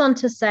 He goes on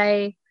to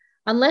say,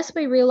 unless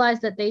we realise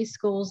that these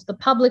schools, the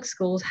public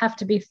schools, have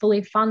to be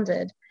fully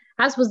funded,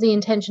 As was the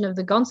intention of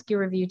the Gonski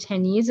Review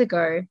 10 years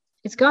ago,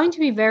 it's going to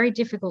be very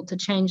difficult to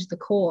change the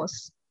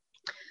course.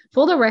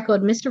 For the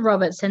record, Mr.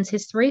 Roberts sends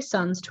his 3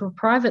 sons to a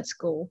private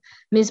school.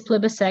 Ms.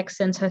 Plibersek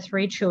sends her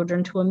 3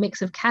 children to a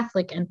mix of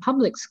Catholic and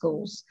public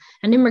schools.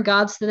 And in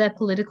regards to their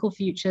political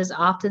futures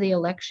after the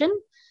election,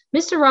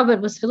 Mr. Robert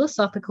was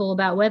philosophical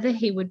about whether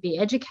he would be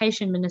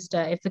Education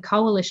Minister if the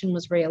coalition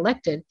was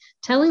re-elected,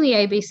 telling the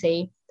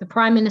ABC, "The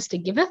Prime Minister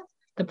giveth,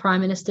 the Prime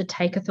Minister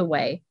taketh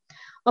away."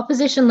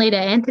 Opposition leader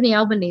Anthony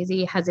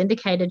Albanese has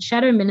indicated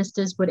shadow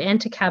ministers would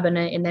enter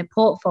cabinet in their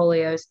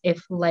portfolios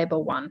if Labor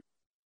won.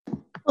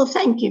 Well,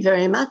 thank you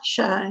very much,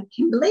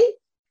 Kimberly.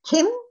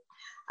 Kim,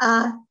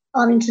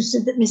 I'm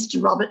interested that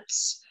Mr.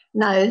 Roberts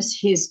knows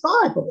his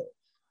Bible.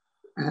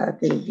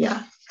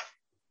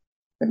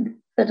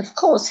 But of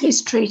course,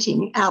 he's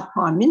treating our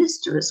Prime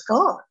Minister as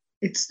God.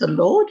 It's the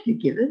Lord who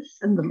giveth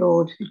and the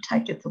Lord who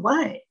taketh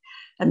away.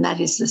 And that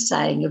is the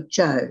saying of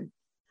Job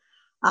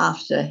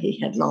after he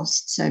had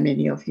lost so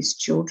many of his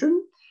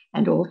children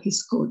and all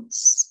his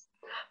goods.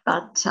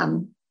 But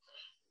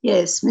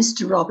yes,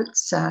 Mr.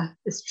 Roberts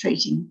is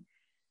treating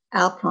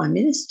our Prime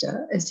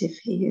Minister as if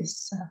he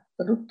is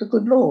the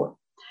good Lord.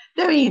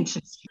 Very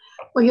interesting.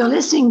 Well, you're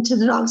listening to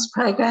the Dogs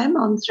program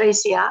on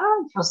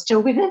 3CR, if you're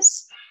still with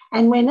us.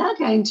 And we're now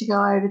going to go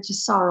over to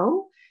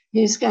Sorrel,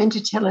 who's going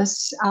to tell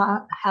us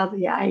how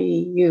the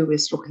AEU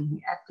is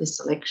looking at this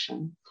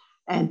election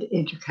and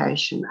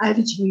education.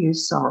 Over to you,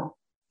 Sorrel.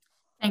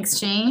 Thanks,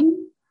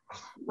 Jean.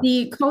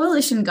 The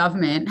coalition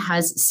government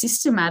has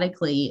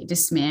systematically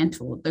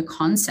dismantled the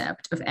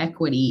concept of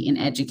equity in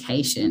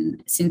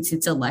education since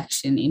its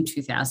election in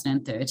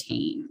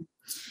 2013.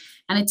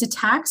 And its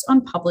attacks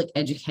on public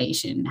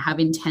education have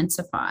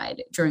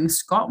intensified during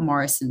Scott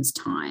Morrison's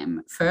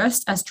time,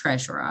 first as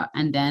Treasurer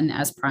and then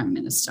as Prime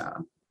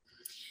Minister.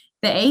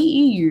 The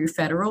AEU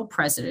federal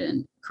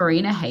president,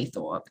 Karina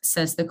Haythorpe,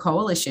 says the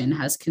coalition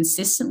has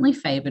consistently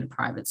favoured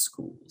private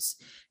schools,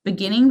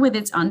 beginning with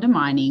its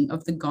undermining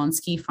of the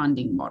Gonski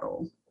funding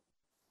model.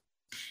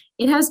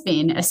 It has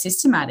been a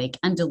systematic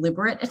and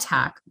deliberate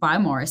attack by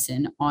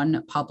Morrison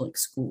on public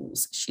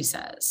schools, she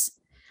says.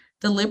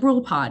 The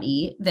Liberal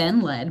Party,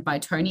 then led by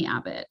Tony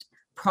Abbott,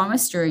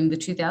 promised during the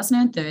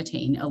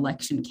 2013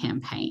 election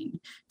campaign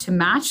to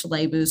match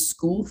Labor's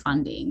school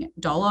funding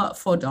dollar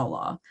for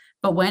dollar,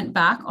 but went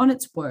back on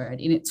its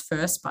word in its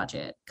first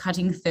budget,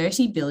 cutting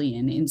 $30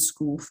 billion in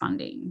school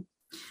funding.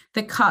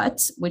 The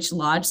cuts, which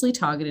largely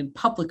targeted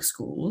public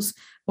schools,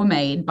 were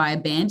made by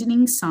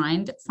abandoning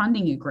signed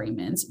funding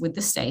agreements with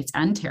the states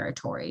and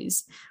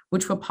territories,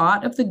 which were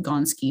part of the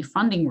Gonski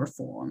funding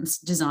reforms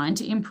designed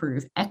to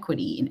improve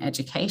equity in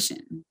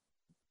education.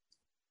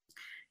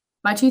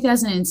 By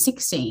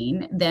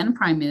 2016, then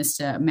Prime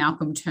Minister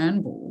Malcolm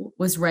Turnbull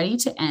was ready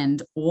to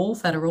end all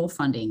federal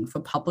funding for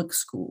public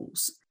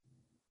schools,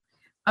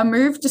 a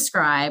move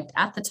described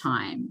at the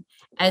time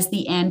as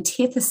the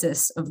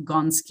antithesis of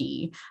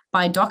Gonski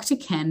by Dr.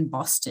 Ken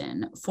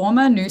Boston,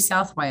 former New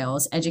South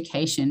Wales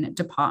Education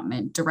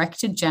Department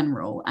Director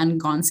General and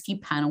Gonski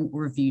Panel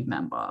Review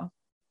member.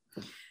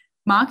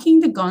 Marking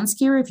the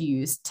Gonski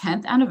Review's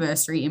 10th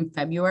anniversary in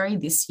February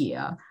this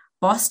year,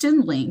 Boston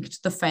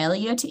linked the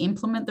failure to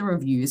implement the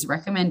review's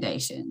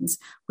recommendations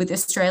with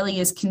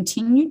Australia's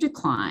continued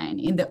decline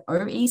in the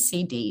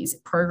OECD's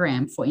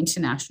Program for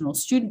International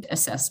Student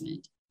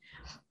Assessment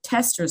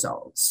test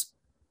results.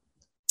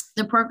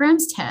 The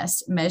program's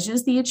test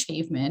measures the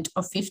achievement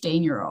of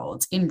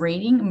 15-year-olds in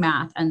reading,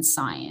 math, and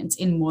science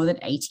in more than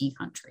 80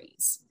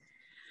 countries.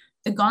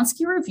 The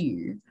Gonski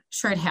Review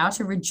showed how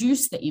to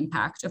reduce the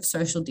impact of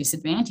social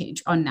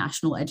disadvantage on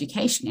national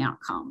education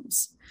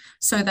outcomes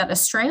so that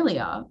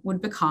Australia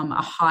would become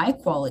a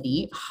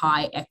high-quality,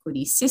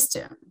 high-equity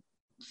system.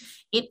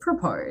 It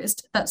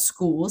proposed that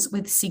schools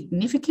with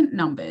significant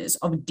numbers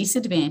of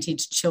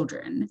disadvantaged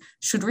children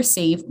should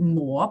receive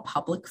more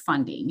public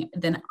funding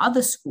than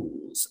other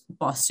schools,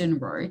 Boston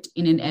wrote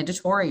in an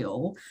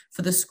editorial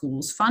for the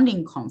Schools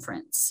Funding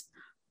Conference.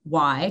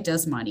 Why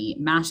does money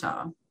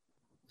matter?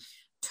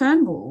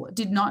 Turnbull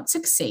did not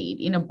succeed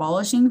in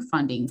abolishing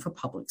funding for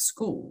public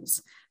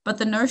schools, but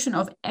the notion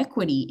of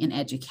equity in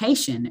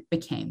education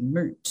became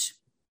moot.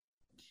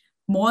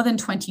 More than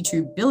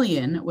 $22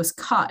 billion was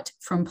cut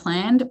from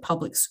planned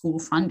public school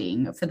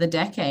funding for the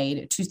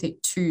decade to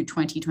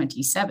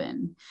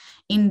 2027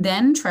 in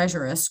then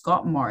Treasurer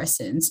Scott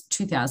Morrison's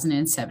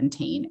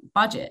 2017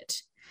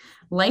 budget,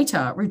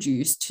 later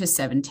reduced to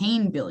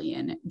 $17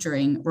 billion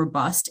during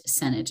robust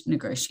Senate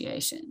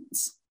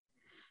negotiations.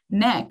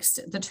 Next,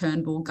 the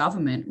Turnbull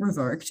government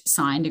revoked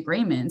signed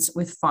agreements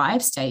with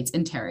 5 states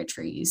and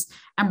territories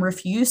and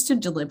refused to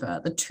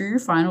deliver the 2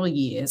 final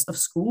years of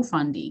school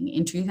funding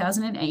in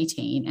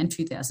 2018 and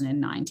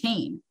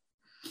 2019.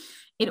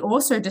 It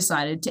also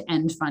decided to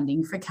end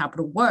funding for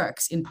capital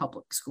works in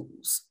public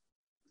schools.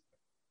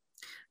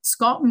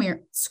 Scott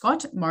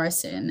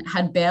Morrison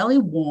had barely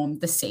warmed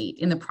the seat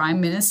in the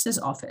Prime Minister's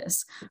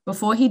office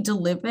before he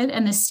delivered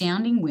an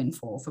astounding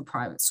windfall for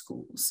private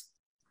schools.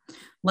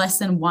 Less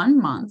than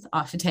 1 month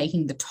after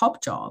taking the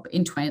top job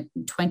in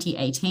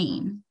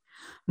 2018,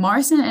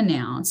 Morrison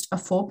announced a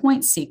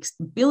 $4.6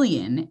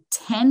 billion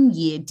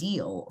 10-year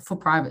deal for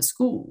private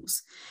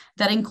schools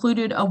that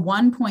included a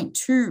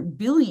 $1.2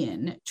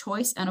 billion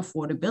choice and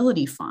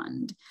affordability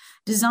fund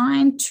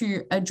designed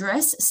to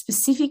address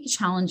specific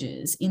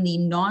challenges in the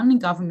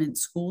non-government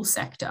school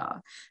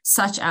sector,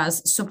 such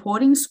as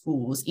supporting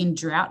schools in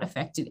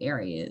drought-affected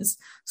areas,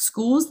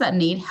 schools that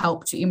need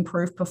help to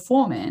improve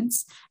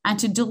performance, and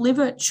to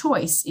deliver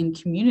choice in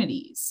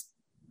communities.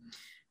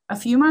 A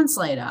few months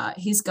later,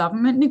 his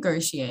government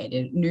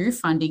negotiated new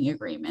funding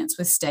agreements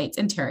with states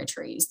and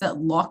territories that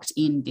locked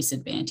in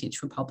disadvantage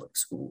for public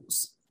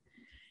schools.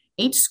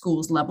 Each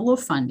school's level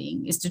of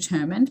funding is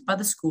determined by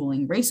the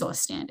Schooling Resource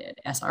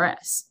Standard,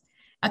 SRS,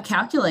 a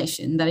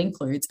calculation that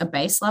includes a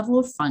base level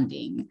of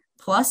funding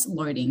plus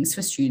loadings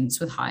for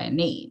students with higher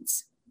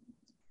needs.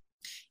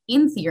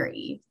 In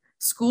theory,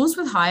 schools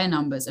with higher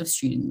numbers of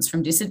students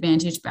from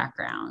disadvantaged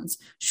backgrounds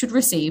should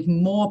receive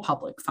more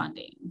public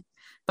funding,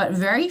 but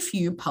very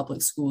few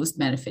public schools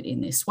benefit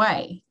in this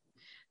way.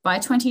 By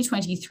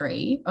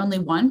 2023, only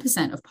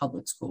 1% of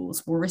public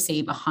schools will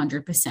receive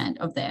 100%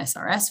 of their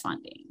SRS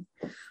funding,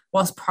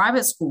 whilst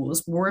private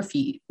schools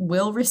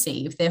will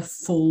receive their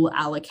full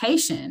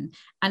allocation,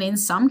 and in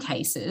some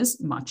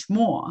cases, much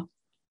more.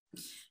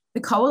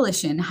 The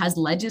Coalition has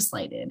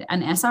legislated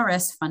an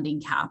SRS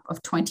funding cap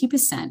of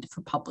 20%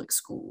 for public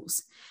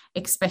schools,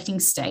 expecting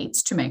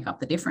states to make up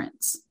the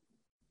difference.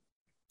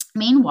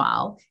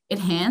 Meanwhile, it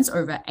hands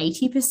over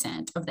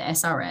 80% of the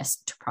SRS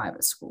to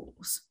private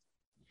schools.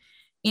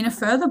 In a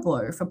further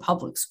blow for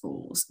public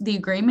schools, the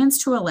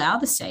agreements to allow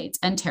the states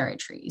and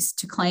territories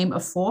to claim a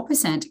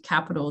 4%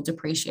 capital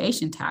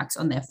depreciation tax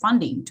on their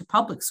funding to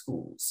public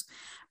schools,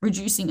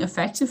 reducing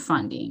effective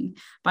funding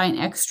by an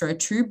extra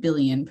 $2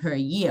 billion per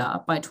year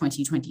by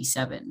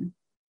 2027.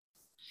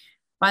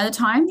 By the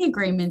time the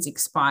agreements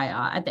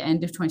expire at the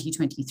end of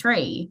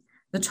 2023,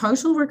 the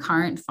total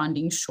recurrent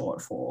funding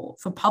shortfall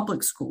for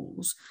public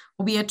schools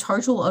will be a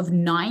total of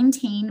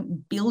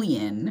 $19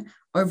 billion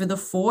over the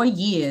 4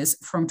 years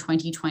from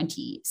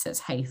 2020,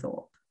 says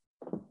Haythorpe.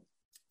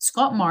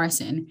 Scott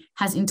Morrison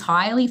has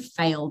entirely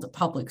failed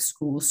public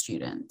school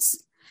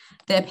students,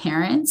 their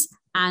parents,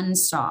 and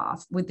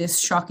staff with this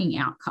shocking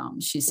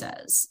outcome, she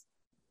says.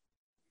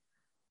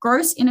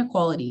 Gross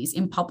inequalities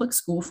in public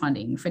school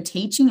funding for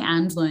teaching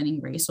and learning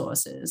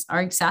resources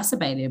are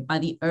exacerbated by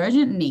the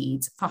urgent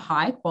needs for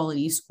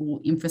high-quality school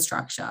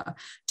infrastructure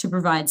to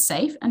provide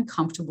safe and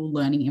comfortable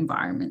learning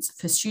environments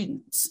for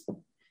students.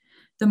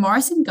 The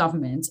Morrison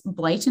government's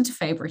blatant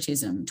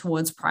favouritism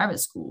towards private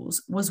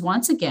schools was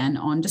once again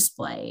on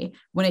display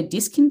when it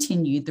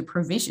discontinued the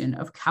provision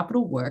of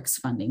capital works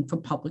funding for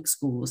public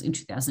schools in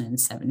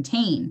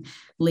 2017,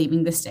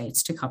 leaving the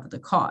states to cover the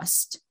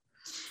cost.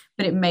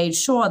 But it made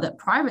sure that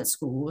private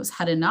schools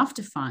had enough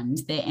to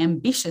fund their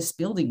ambitious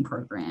building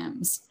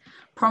programs,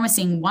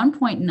 promising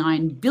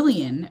 $1.9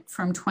 billion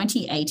from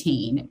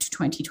 2018 to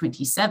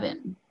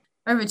 2027.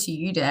 Over to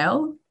you,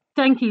 Dale.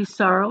 Thank you,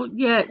 Sorrel.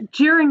 Yeah,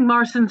 during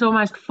Morrison's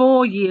almost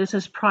 4 years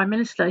as Prime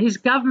Minister, his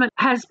government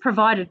has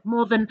provided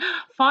more than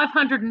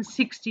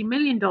 $560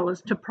 million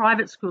to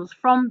private schools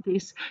from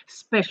this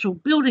special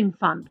building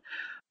fund.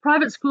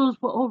 Private schools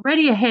were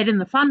already ahead in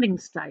the funding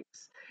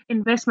states.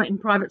 Investment in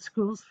private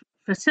schools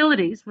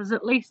facilities was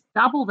at least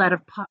double that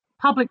of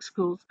public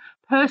schools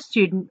per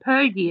student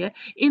per year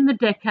in the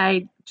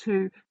decade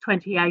to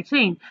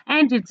 2018,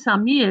 and in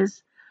some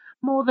years,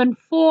 more than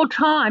 4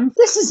 times.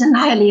 This is an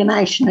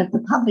alienation of the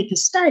public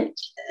estate.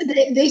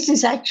 This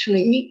is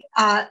actually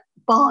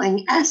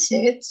buying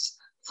assets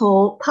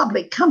for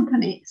public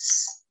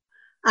companies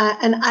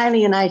and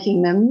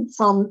alienating them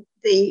from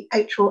the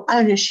actual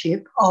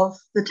ownership of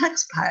the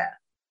taxpayer.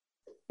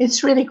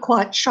 It's really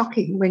quite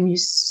shocking when you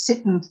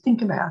sit and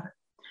think about it.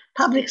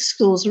 Public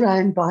schools are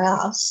owned by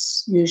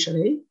us,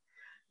 usually,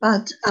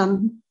 but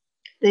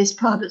these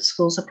private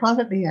schools are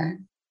privately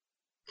owned.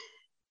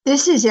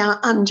 This is our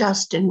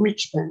unjust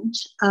enrichment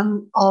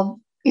of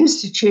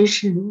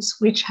institutions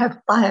which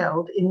have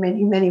failed in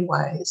many, many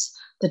ways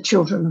the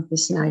children of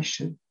this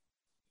nation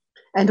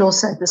and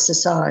also the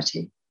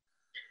society.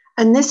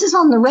 And this is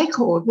on the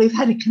record. We've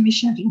had a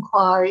commission of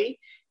inquiry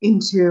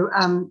into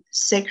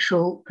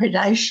sexual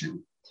predation.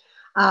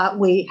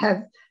 We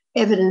have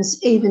evidence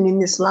even in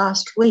this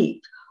last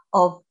week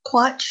of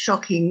quite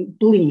shocking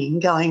bullying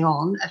going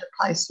on at a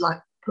place like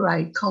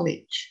Parade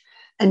College.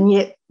 And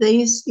yet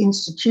these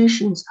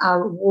institutions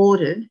are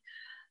rewarded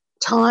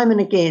time and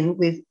again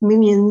with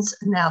millions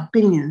and now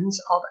billions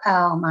of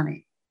our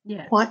money.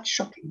 Yeah. Quite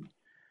shocking.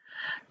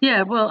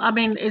 Yeah, well, I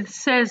mean, it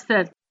says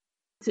that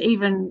it's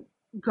even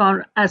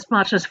gone as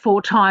much as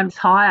 4 times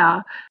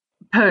higher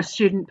per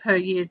student per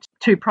year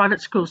to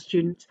private school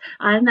students.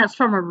 And that's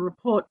from a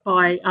report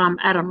by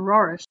Adam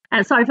Rorris.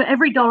 And so for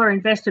every dollar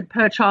invested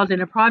per child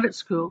in a private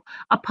school,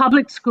 a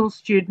public school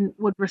student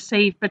would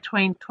receive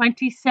between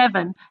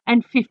 27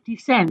 and 50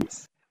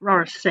 cents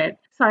Rorris said.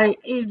 So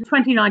in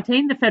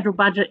 2019, the federal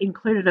budget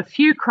included a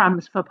few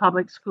crumbs for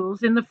public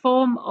schools in the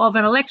form of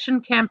an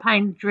election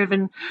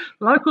campaign-driven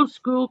local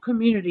school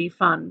community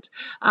fund.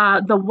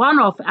 The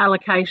one-off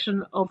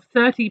allocation of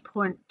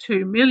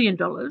 $30.2 million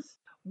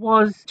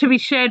was to be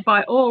shared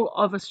by all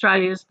of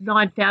Australia's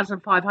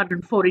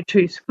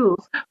 9,542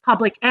 schools,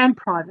 public and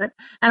private,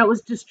 and it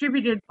was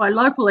distributed by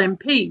local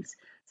MPs.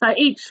 So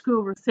each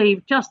school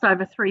received just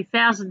over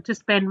 $3,000 to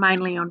spend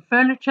mainly on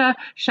furniture,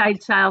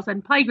 shade sails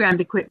and playground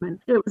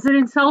equipment. It was an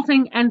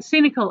insulting and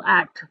cynical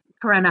act,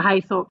 Corinna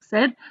Haythorpe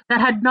said, that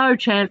had no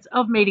chance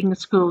of meeting the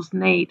school's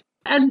need.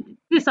 And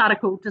this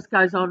article just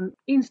goes on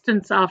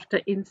instance after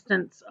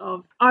instance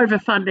of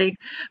overfunding.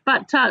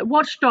 But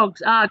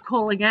watchdogs are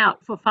calling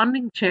out for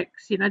funding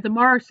checks. You know, the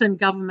Morrison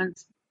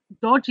government's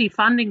dodgy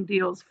funding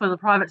deals for the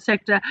private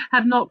sector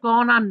have not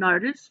gone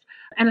unnoticed.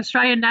 An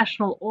Australian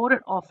National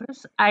Audit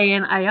Office,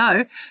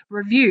 ANAO,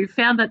 review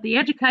found that the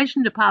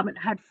Education Department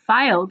had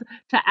failed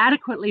to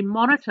adequately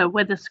monitor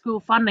whether school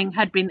funding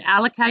had been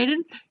allocated,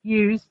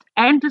 used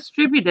and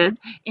distributed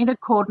in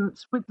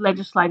accordance with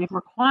legislative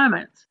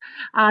requirements.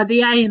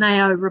 The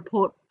ANAO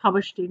report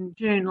published in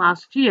June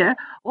last year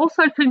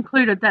also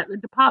concluded that the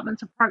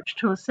department's approach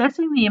to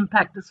assessing the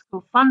impact of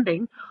school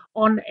funding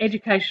on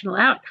educational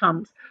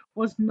outcomes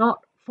was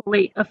not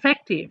fully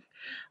effective.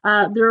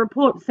 The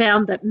report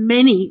found that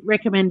many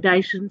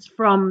recommendations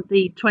from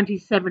the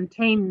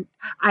 2017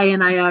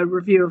 ANAO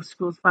review of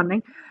schools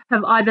funding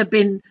have either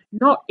been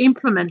not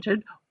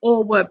implemented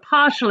or were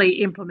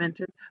partially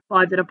implemented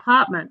by the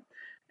department.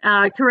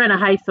 Corinna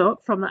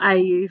Haythorpe from the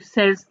AU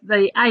says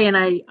the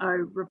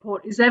ANAO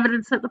report is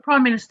evidence that the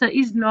Prime Minister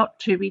is not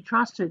to be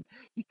trusted.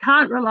 You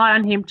can't rely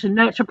on him to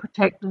nurture,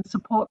 protect and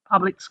support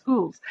public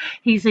schools.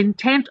 He's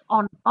intent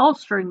on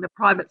bolstering the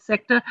private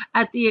sector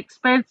at the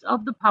expense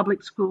of the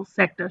public school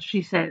sector,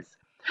 she says.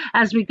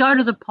 As we go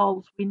to the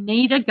polls, we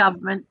need a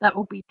government that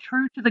will be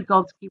true to the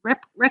Gonski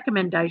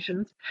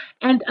recommendations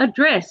and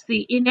address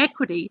the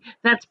inequity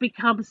that's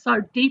become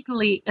so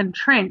deeply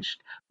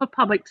entrenched for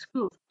public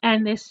schools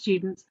and their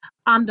students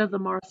under the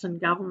Morrison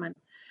government.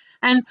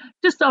 And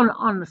just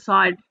on the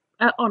side,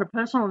 on a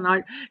personal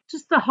note,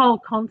 just the whole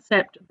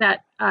concept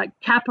that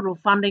capital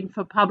funding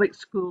for public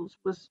schools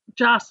was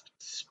just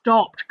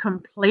stopped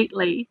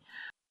completely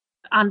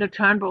under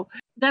Turnbull.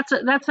 That's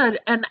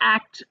an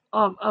act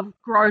of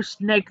gross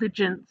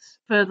negligence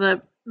for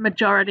the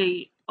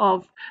majority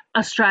of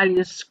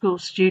Australia's school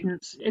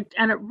students.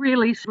 And it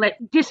really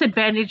let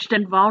disadvantaged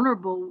and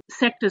vulnerable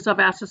sectors of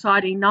our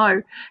society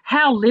know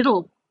how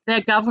little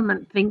their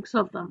government thinks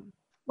of them.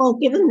 Well,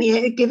 given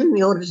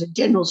the Auditor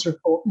General's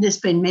report, and there's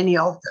been many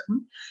of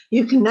them,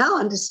 you can now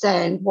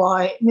understand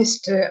why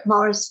Mr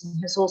Morrison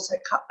has also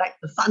cut back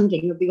the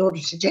funding of the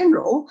Auditor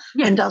General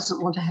and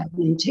doesn't want to have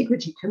an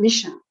integrity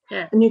commission.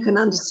 Yeah. And you can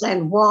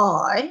understand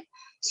why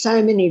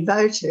so many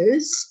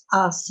voters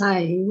are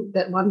saying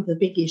that one of the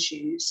big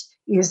issues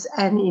is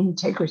an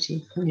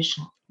integrity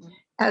commission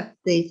at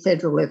the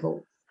federal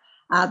level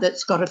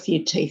that's got a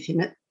few teeth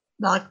in it,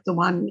 like the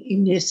one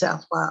in New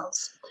South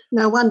Wales.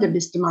 No wonder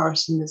Mr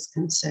Morrison is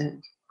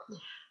concerned.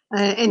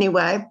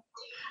 Anyway,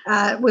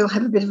 we'll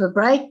have a bit of a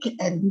break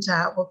and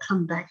we'll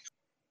come back.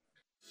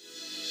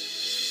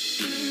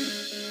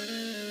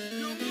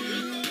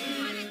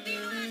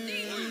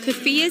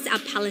 Kufiyas are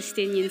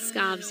Palestinian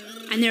scarves,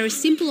 and they're a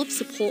symbol of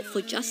support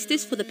for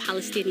justice for the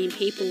Palestinian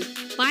people.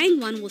 Buying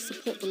one will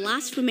support the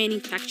last remaining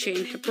factory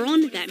in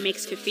Hebron that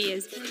makes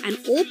kufiyas, and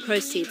all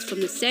proceeds from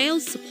the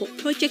sales support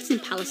projects in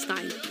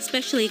Palestine,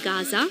 especially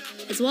Gaza,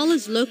 as well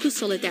as local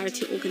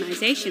solidarity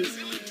organisations.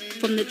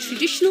 From the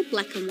traditional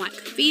black and white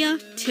kufiya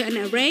to an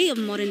array of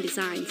modern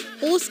designs,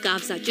 all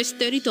scarves are just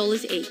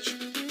 $30 each.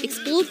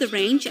 Explore the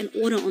range and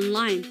order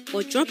online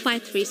or drop by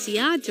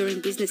 3CR during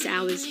business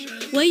hours.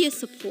 Wear your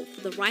support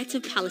for the rights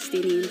of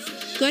Palestinians.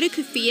 Go to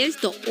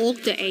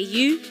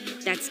kufiyas.org.au,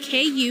 that's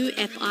KUFIYAS.org.au,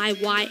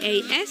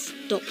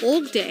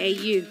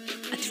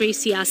 a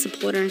 3CR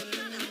supporter.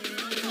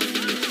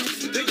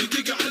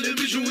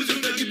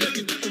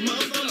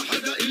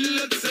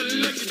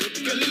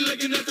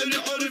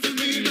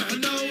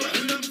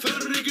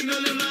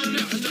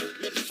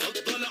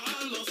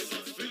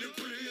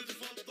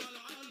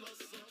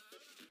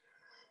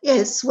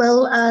 Yes,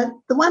 well,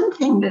 the one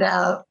thing that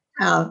our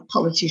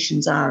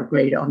politicians are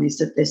agreed on is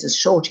that there's a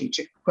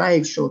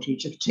grave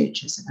shortage of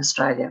teachers in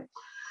Australia.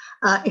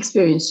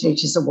 Experienced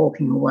teachers are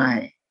walking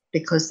away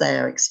because they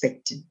are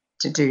expected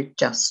to do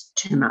just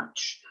too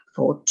much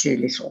for too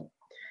little.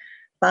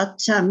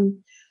 But the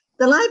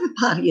Labor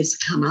Party has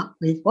come up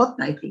with what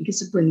they think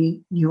is a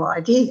brilliant new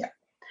idea,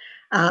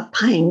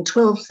 paying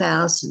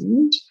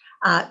 $12,000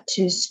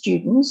 to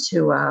students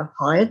who are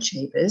high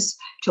achievers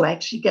to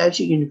actually go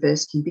to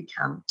university and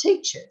become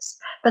teachers.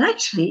 But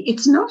actually,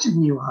 it's not a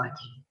new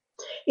idea.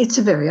 It's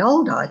a very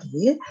old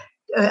idea.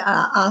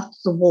 After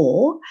the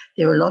war,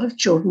 there were a lot of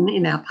children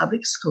in our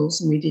public schools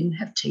and we didn't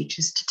have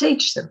teachers to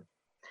teach them.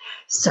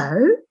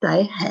 So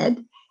they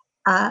had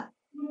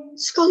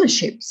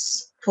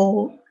scholarships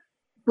for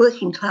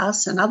working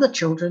class and other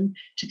children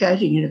to go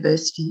to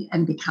university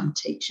and become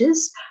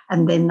teachers,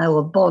 and then they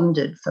were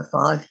bonded for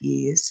 5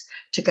 years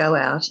to go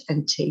out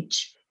and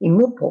teach in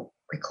Woopul,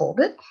 we called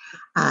it,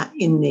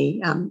 in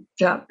the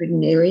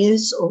drought-ridden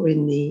areas or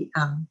in the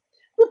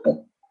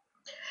Woopul.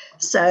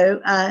 So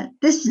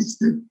this is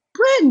the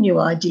brand new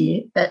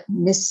idea that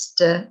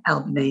Mr.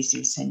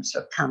 Albanese seems to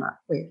have come up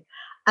with.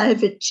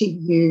 Over to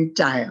you,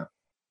 Dale.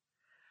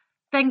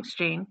 Thanks,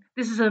 Jean.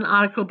 This is an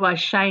article by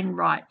Shane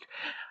Wright.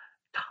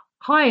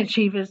 High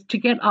achievers to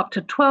get up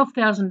to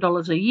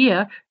 $12,000 a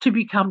year to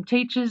become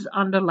teachers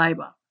under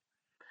Labor.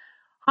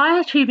 High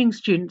achieving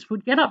students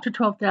would get up to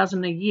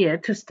 $12,000 a year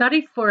to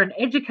study for an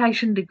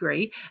education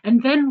degree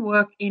and then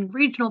work in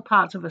regional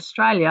parts of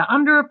Australia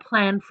under a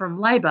plan from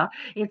Labor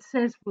it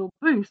says will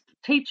boost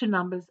teacher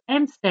numbers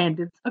and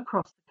standards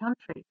across the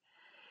country.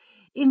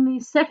 In the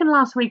second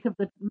last week of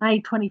the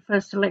May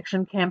 21st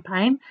election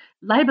campaign,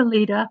 Labor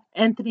leader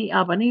Anthony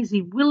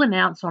Albanese will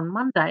announce on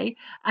Monday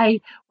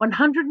a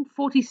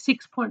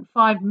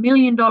 $146.5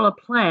 million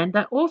plan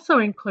that also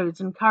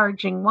includes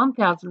encouraging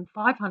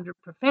 1,500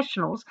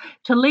 professionals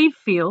to leave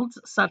fields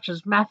such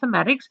as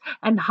mathematics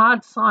and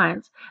hard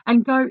science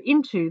and go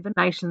into the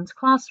nation's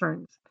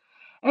classrooms.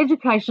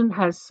 Education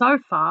has so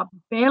far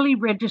barely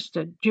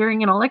registered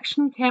during an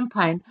election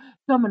campaign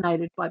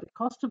dominated by the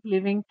cost of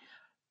living,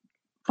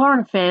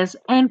 foreign affairs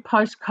and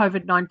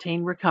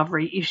post-COVID-19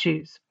 recovery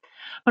issues.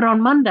 But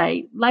on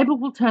Monday, Labor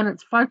will turn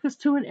its focus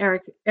to an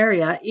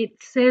area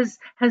it says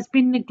has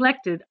been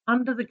neglected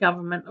under the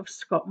government of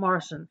Scott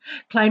Morrison,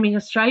 claiming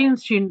Australian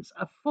students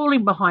are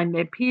falling behind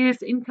their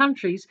peers in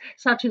countries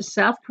such as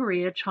South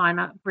Korea,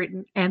 China,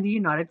 Britain and the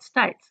United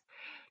States.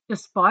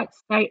 Despite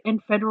state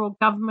and federal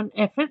government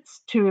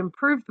efforts to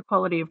improve the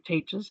quality of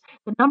teachers,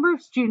 the number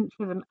of students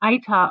with an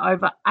ATAR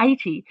over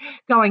 80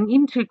 going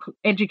into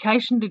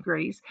education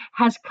degrees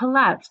has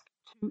collapsed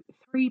to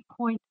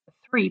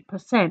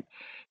 3.3%,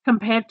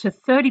 compared to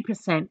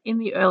 30% in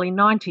the early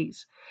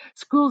 90s.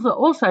 Schools are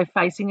also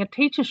facing a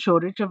teacher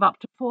shortage of up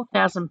to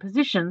 4,000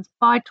 positions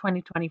by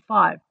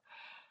 2025.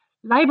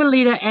 Labor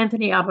leader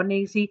Anthony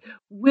Albanese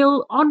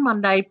will on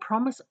Monday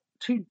promise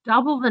to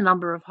double the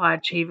number of high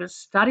achievers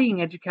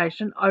studying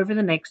education over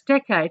the next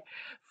decade,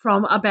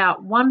 from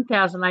about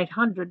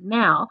 1,800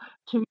 now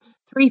to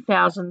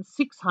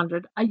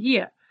 3,600 a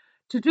year.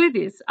 To do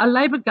this, a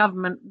Labor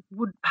government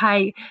would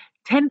pay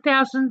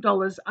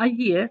 $10,000 a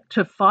year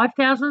to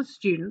 5,000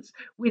 students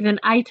with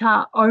an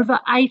ATAR over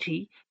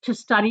 80 to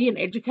study an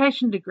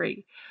education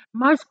degree.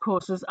 Most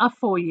courses are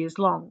 4 years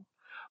long.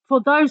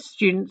 For those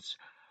students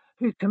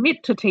who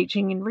commit to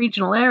teaching in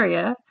regional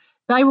area,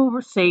 they will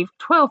receive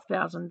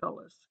 $12,000.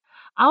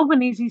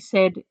 Albanese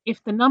said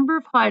if the number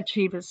of high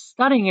achievers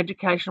studying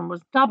education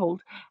was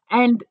doubled,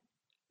 the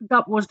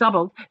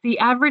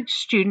average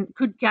student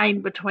could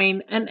gain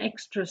between an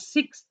extra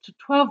 6 to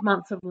 12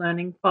 months of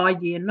learning by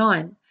year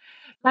 9.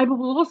 Labor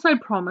will also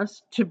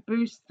promise to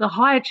boost the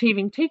High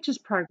Achieving Teachers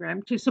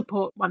program to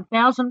support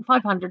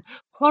 1,500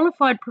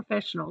 qualified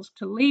professionals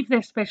to leave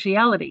their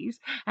specialities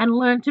and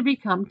learn to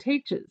become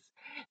teachers.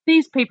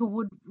 These people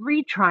would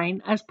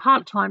retrain as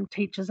part-time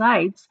teachers'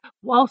 aides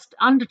whilst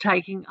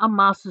undertaking a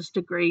master's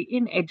degree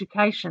in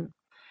education.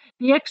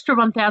 The extra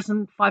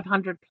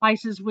 1,500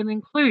 places will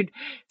include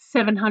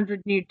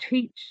 700 new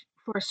Teach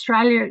for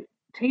Australia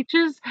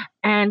teachers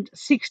and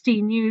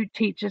 60 new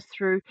teachers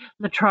through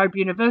La Trobe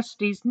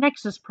University's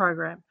Nexus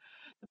program.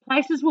 The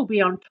places will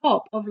be on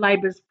top of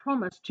Labor's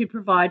promise to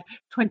provide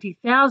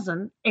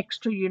 20,000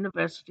 extra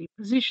university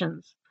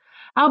positions.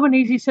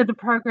 Albanese said the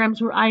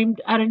programs were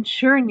aimed at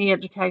ensuring the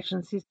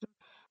education system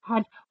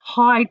had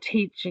high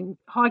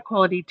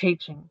quality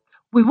teaching.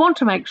 We want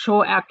to make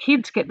sure our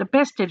kids get the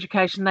best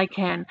education they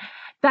can.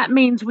 That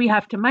means we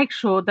have to make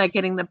sure they're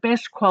getting the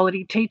best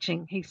quality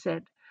teaching, he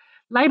said.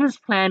 Labor's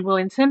plan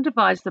will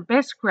incentivise the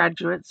best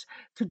graduates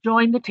to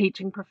join the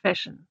teaching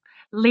profession,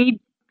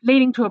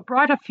 leading to a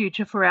brighter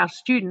future for our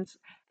students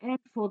and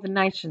for the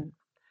nation.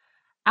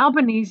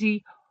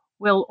 Albanese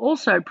will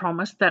also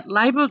promise that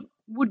Labor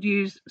would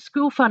use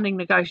school funding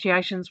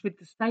negotiations with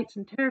the states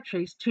and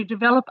territories to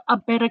develop a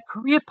better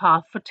career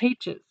path for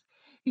teachers.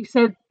 He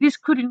said this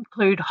could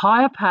include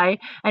higher pay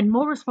and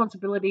more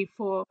responsibility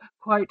for,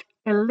 quote,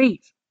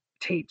 elite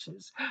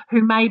teachers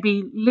who may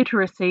be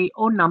literacy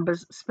or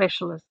numbers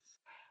specialists.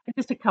 And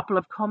just a couple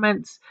of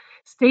comments.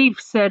 Steve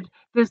said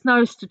there's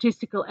no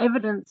statistical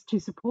evidence to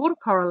support a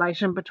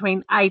correlation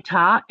between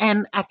ATAR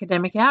and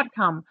academic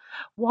outcome.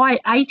 Why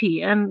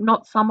 80 and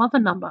not some other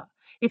number?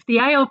 If the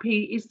ALP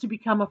is to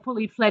become a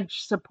fully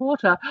fledged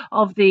supporter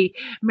of the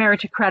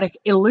meritocratic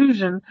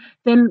illusion,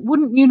 then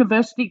wouldn't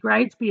university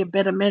grades be a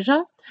better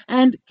measure?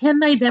 And can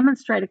they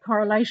demonstrate a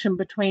correlation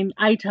between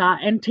ATAR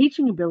and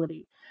teaching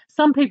ability?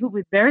 Some people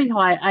with very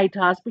high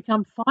ATARs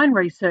become fine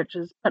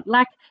researchers but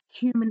lack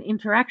human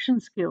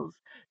interaction skills.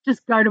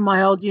 Just go to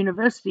my old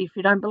university if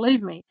you don't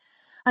believe me.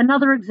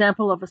 Another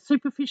example of a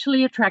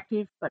superficially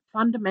attractive but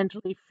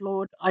fundamentally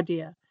flawed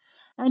idea.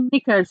 And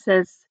Nico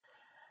says,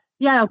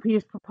 the ALP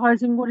is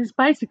proposing what is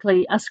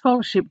basically a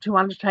scholarship to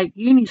undertake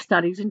uni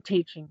studies in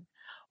teaching.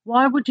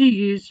 Why would you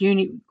use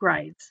unit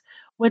grades?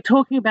 We're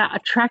talking about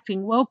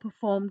attracting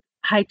well-performed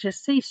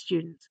HSC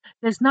students.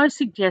 There's no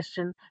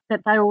suggestion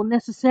that they will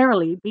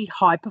necessarily be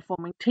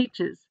high-performing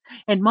teachers.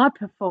 In my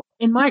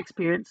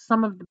experience,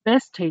 some of the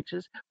best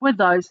teachers were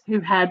those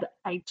who had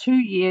a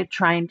 2-year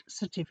trained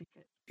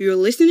certificate. You're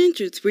listening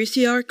to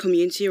 3CR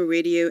Community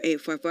Radio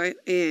 855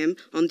 AM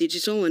on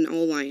digital and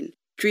online.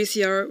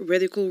 3CR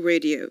Radical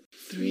Radio.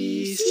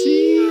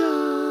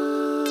 3CR.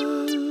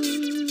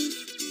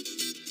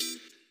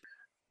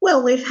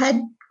 Well, we've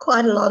had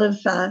quite a lot of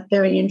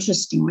very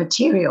interesting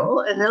material,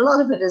 and a lot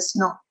of it is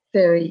not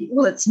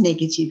it's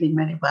negative in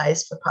many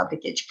ways for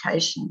public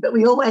education, but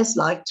we always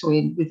like to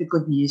end with a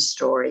good news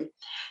story.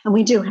 And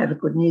we do have a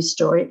good news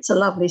story. It's a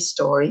lovely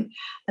story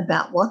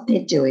about what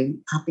they're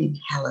doing up in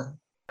Hallam.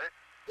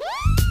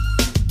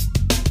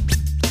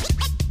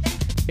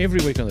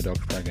 Every week on the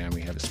Docs program,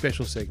 we have a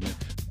special segment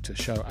to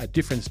show a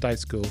different state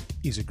school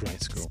is a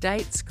great school.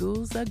 State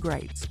schools are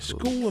great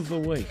schools. School of the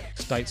week.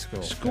 State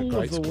school. School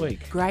of the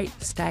week. Great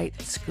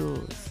state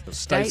schools.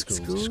 State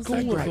schools.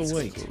 School of the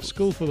week. Schools.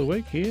 School for the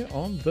week here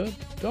on the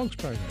Dogs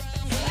program.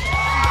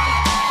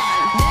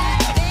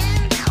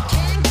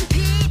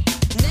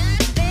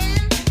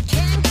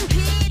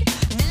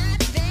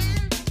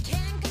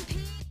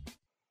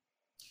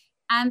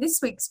 And this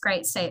week's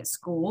Great State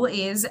School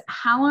is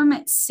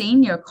Hallam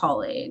Senior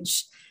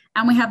College.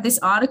 And we have this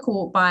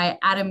article by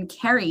Adam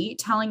Kerry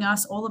telling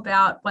us all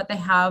about what they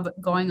have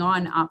going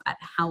on up at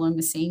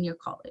Hallam Senior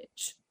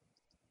College.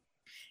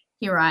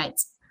 He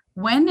writes,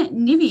 when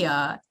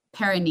Nivea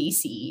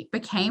Perenisi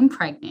became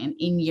pregnant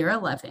in year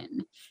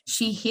 11,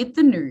 she hid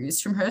the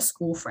news from her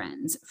school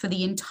friends for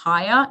the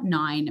entire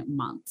 9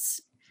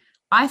 months.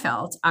 I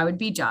felt I would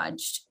be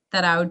judged,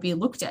 that I would be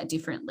looked at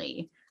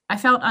differently. I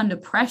felt under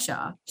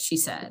pressure, she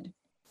said.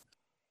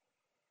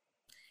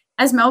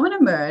 As Melbourne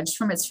emerged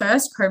from its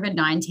first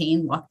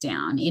COVID-19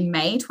 lockdown in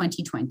May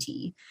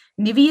 2020,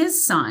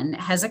 Nivea's son,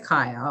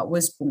 Hezekiah,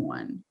 was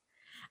born,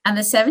 and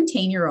the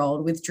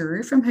 17-year-old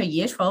withdrew from her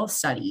Year 12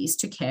 studies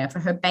to care for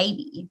her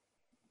baby.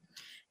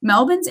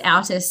 Melbourne's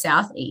outer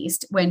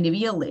southeast, where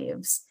Nivea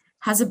lives,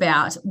 has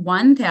about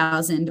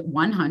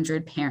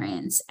 1,100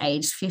 parents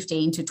aged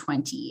 15 to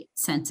 20,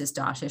 census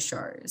data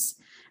shows,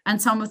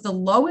 and some of the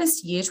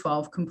lowest Year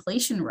 12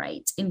 completion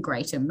rates in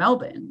Greater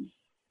Melbourne.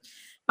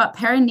 But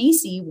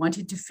Perenisi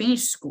wanted to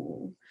finish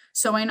school,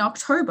 so in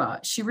October,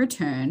 she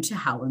returned to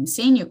Hallam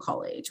Senior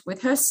College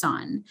with her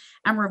son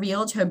and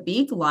revealed her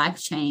big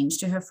life change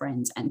to her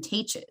friends and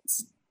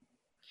teachers.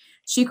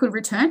 She could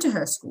return to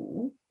her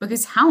school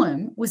because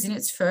Hallam was in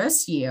its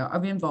first year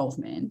of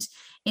involvement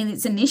in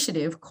its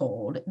initiative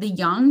called the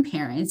Young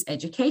Parents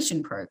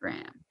Education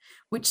Program,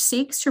 which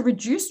seeks to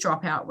reduce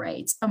dropout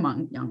rates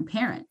among young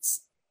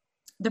parents.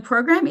 The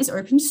program is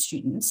open to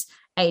students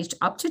aged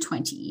up to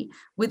 20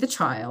 with a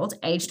child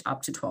aged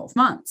up to 12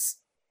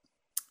 months.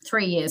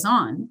 3 years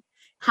on,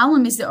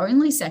 Hallam is the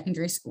only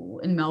secondary school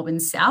in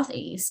Melbourne's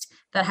southeast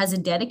that has a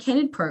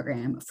dedicated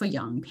program for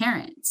young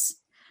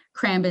parents.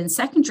 Cranbourne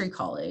Secondary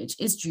College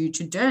is due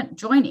to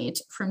join it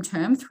from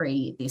term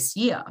 3 this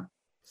year.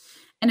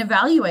 An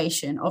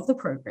evaluation of the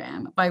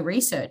program by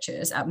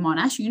researchers at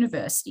Monash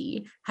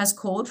University has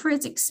called for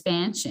its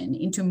expansion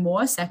into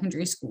more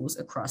secondary schools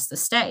across the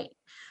state,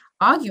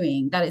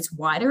 arguing that its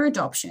wider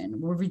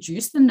adoption will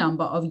reduce the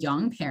number of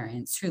young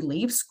parents who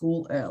leave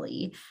school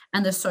early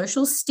and the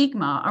social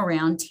stigma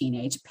around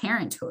teenage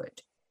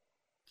parenthood.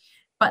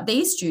 But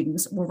these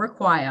students will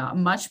require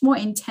much more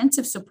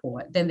intensive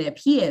support than their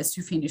peers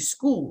who finish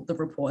school, the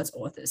report's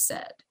authors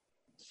said.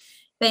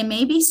 They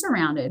may be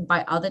surrounded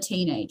by other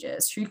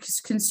teenagers whose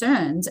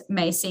concerns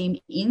may seem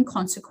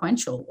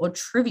inconsequential or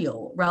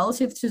trivial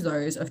relative to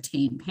those of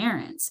teen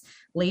parents,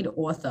 lead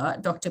author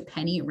Dr.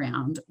 Penny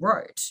Round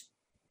wrote.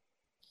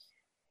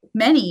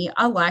 Many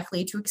are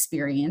likely to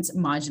experience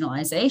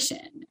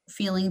marginalization,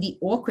 feeling the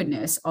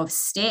awkwardness of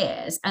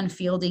stares and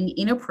fielding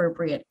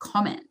inappropriate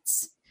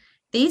comments.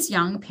 These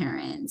young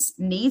parents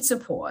need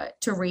support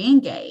to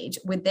re-engage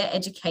with their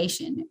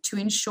education to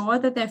ensure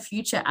that their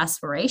future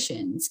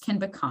aspirations can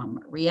become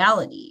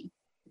reality.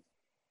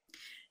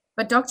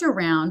 But Dr.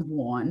 Round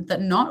warned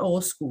that not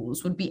all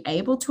schools would be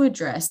able to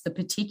address the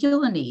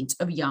particular needs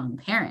of young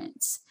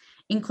parents,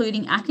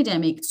 including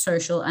academic,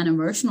 social, and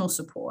emotional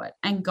support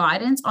and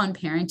guidance on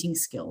parenting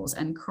skills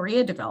and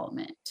career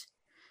development.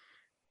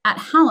 At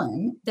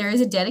Hallam, there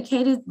is a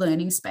dedicated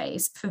learning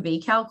space for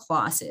VCAL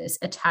classes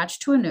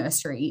attached to a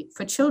nursery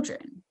for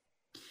children.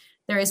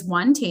 There is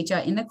one teacher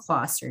in the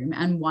classroom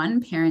and one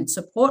parent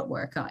support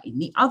worker in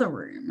the other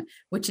room,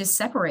 which is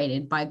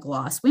separated by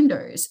glass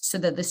windows so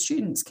that the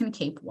students can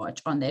keep watch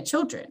on their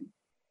children.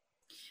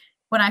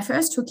 When I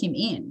first took him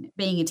in,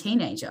 being a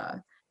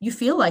teenager, you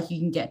feel like you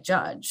can get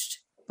judged.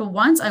 But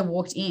once I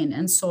walked in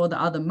and saw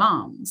the other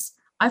mums,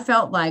 I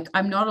felt like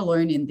I'm not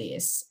alone in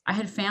this. I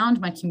had found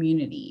my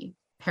community,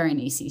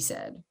 Perenisi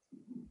said.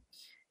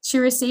 She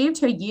received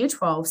her Year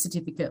 12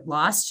 certificate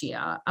last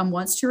year and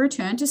wants to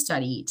return to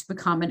study to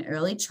become an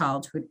early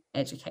childhood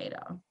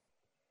educator.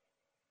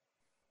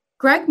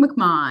 Greg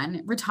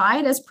McMahon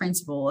retired as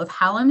principal of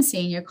Hallam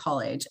Senior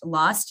College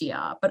last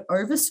year, but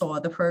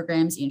oversaw the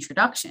program's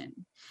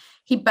introduction.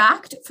 He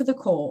backed the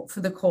call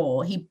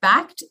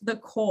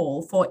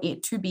for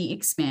it to be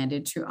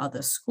expanded to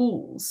other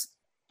schools.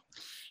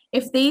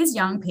 If these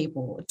young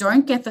people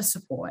don't get the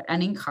support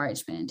and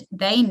encouragement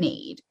they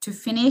need to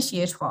finish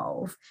Year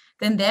 12,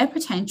 then their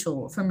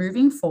potential for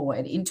moving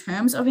forward in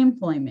terms of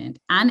employment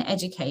and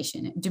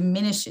education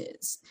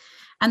diminishes,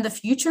 and the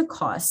future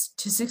cost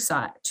to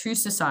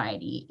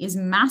society is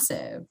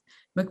massive,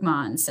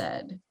 McMahon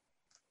said.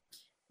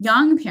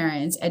 Young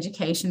Parents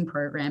Education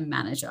Program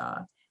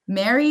Manager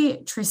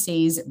Mary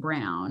Tricese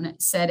Brown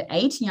said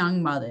 8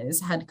 young mothers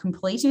had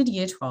completed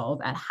Year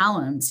 12 at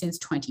Hallam since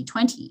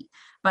 2020,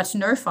 but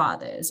no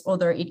fathers,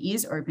 although it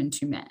is open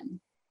to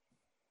men.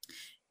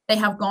 They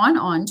have gone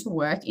on to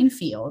work in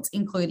fields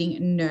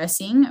including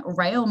nursing,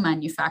 rail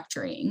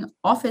manufacturing,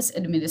 office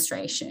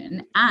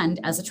administration,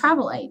 and as a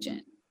travel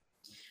agent.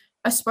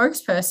 A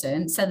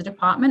spokesperson said the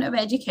Department of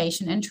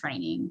Education and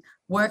Training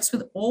works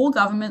with all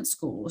government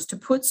schools to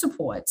put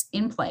supports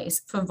in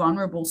place for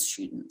vulnerable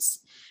students,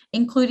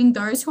 including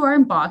those who are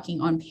embarking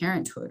on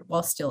parenthood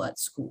while still at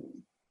school.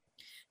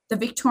 The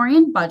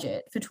Victorian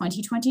budget for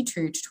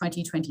 2022 to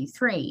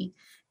 2023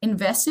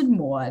 invested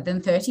more than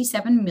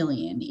 $37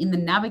 million in the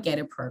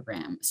Navigator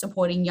program,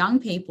 supporting young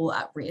people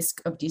at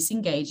risk of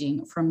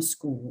disengaging from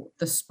school,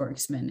 the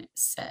spokesman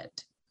said.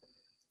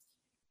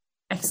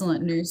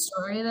 Excellent news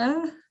story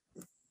there.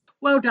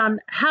 Well done,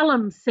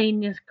 Hallam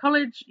Senior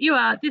College. You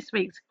are this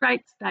week's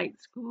Great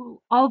State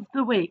School of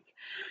the Week.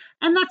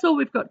 And that's all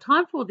we've got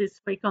time for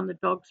this week on the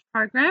Dogs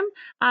program.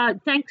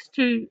 Thanks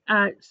to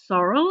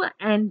Sorrel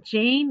and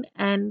Jean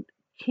and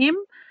Kim,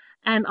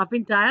 and I've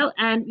been Dale.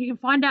 And you can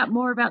find out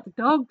more about the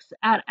dogs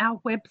at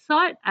our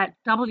website at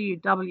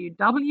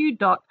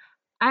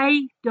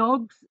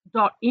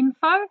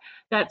www.adogs.info.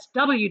 That's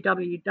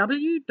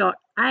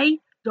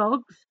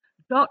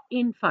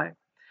www.adogs.info.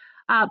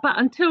 But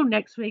until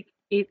next week,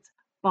 it's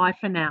bye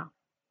for now.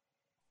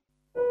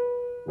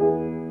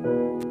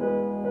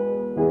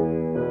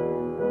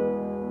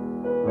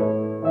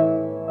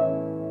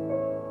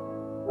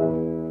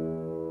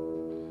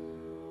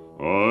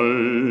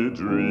 I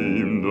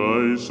dreamed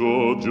I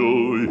saw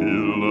Joe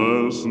here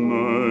last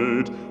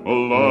night,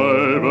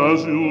 alive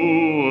as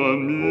you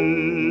and me.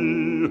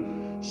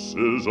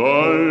 Says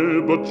I,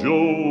 but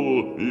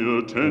Joe,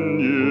 you're 10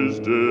 years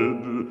dead.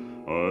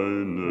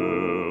 I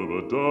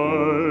never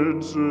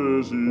died,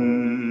 says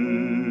he.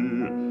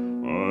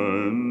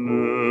 I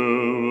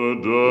never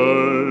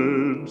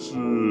died,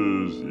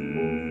 says he.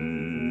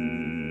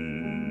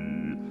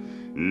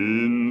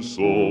 In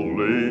Salt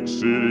Lake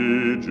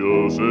City,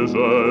 Joe, says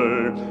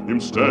I, am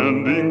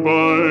standing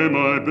by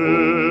my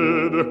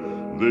bed.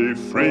 They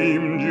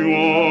framed you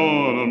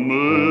on a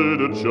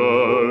murder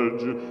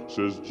charge,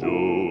 says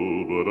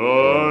Joe, but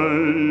I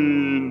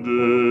ain't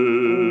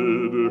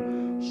dead,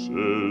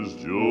 says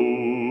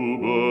Joe,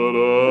 but I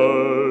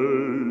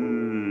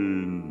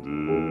ain't dead.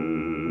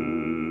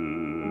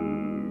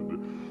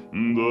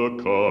 The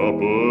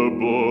copper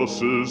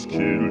bosses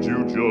killed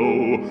you,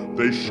 Joe.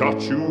 They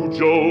shot you,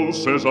 Joe,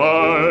 says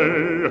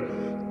I.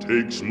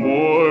 Takes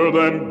more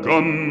than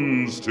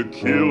guns to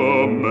kill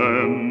a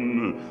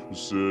man,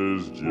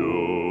 says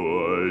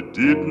Joe. I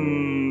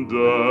didn't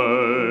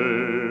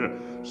die,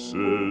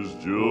 says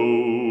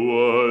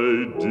Joe.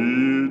 I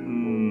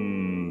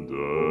didn't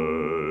die.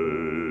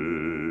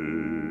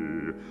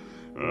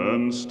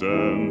 And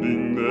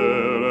standing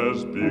there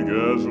as big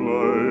as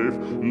life,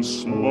 and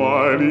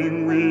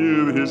smiling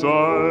with his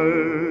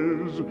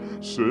eyes,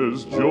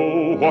 says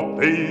Joe, what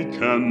they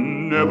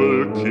can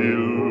never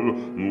kill,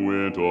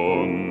 went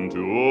on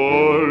to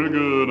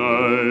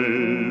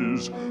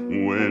organize,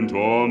 went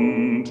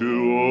on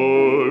to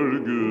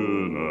organize.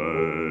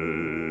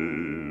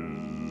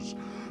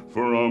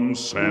 From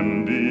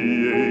San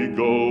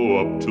Diego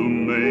up to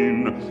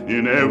Maine,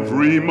 in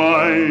every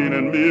mine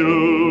and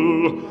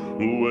mill,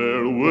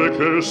 where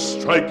workers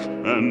strike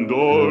and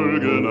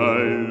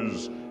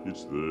organize,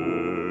 it's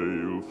there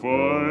you'll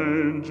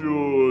find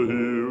your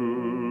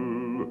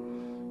hill.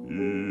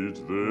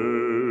 It's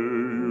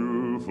there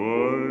you'll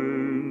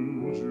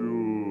find your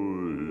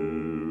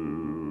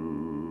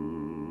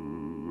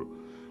hill.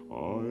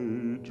 I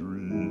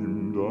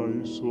dreamed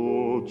I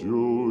saw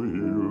Joe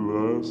here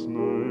last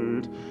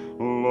night,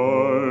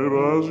 alive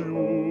as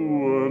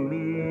you and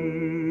me.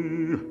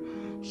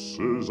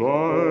 Says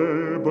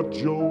I, but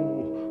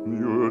Joe,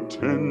 you're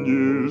 10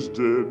 years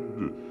dead.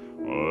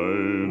 I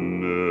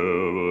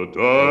never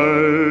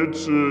died,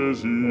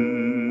 says he.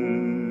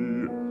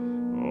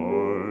 I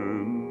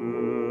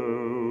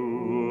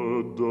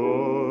never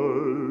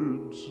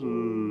died,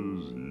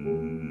 says he.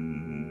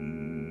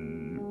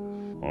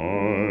 I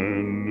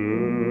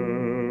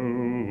never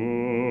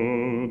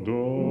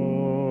died,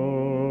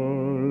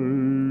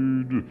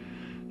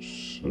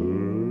 says he.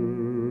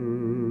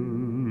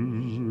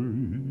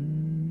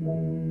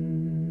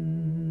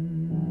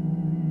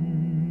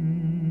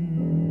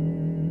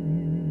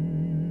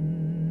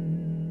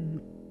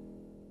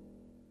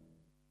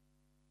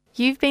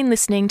 You've been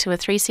listening to a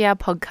 3CR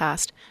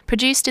podcast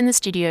produced in the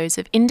studios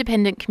of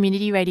independent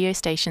community radio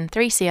station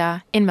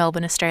 3CR in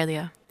Melbourne,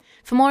 Australia.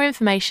 For more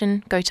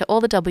information, go to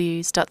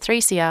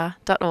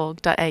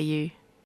allthews.3cr.org.au.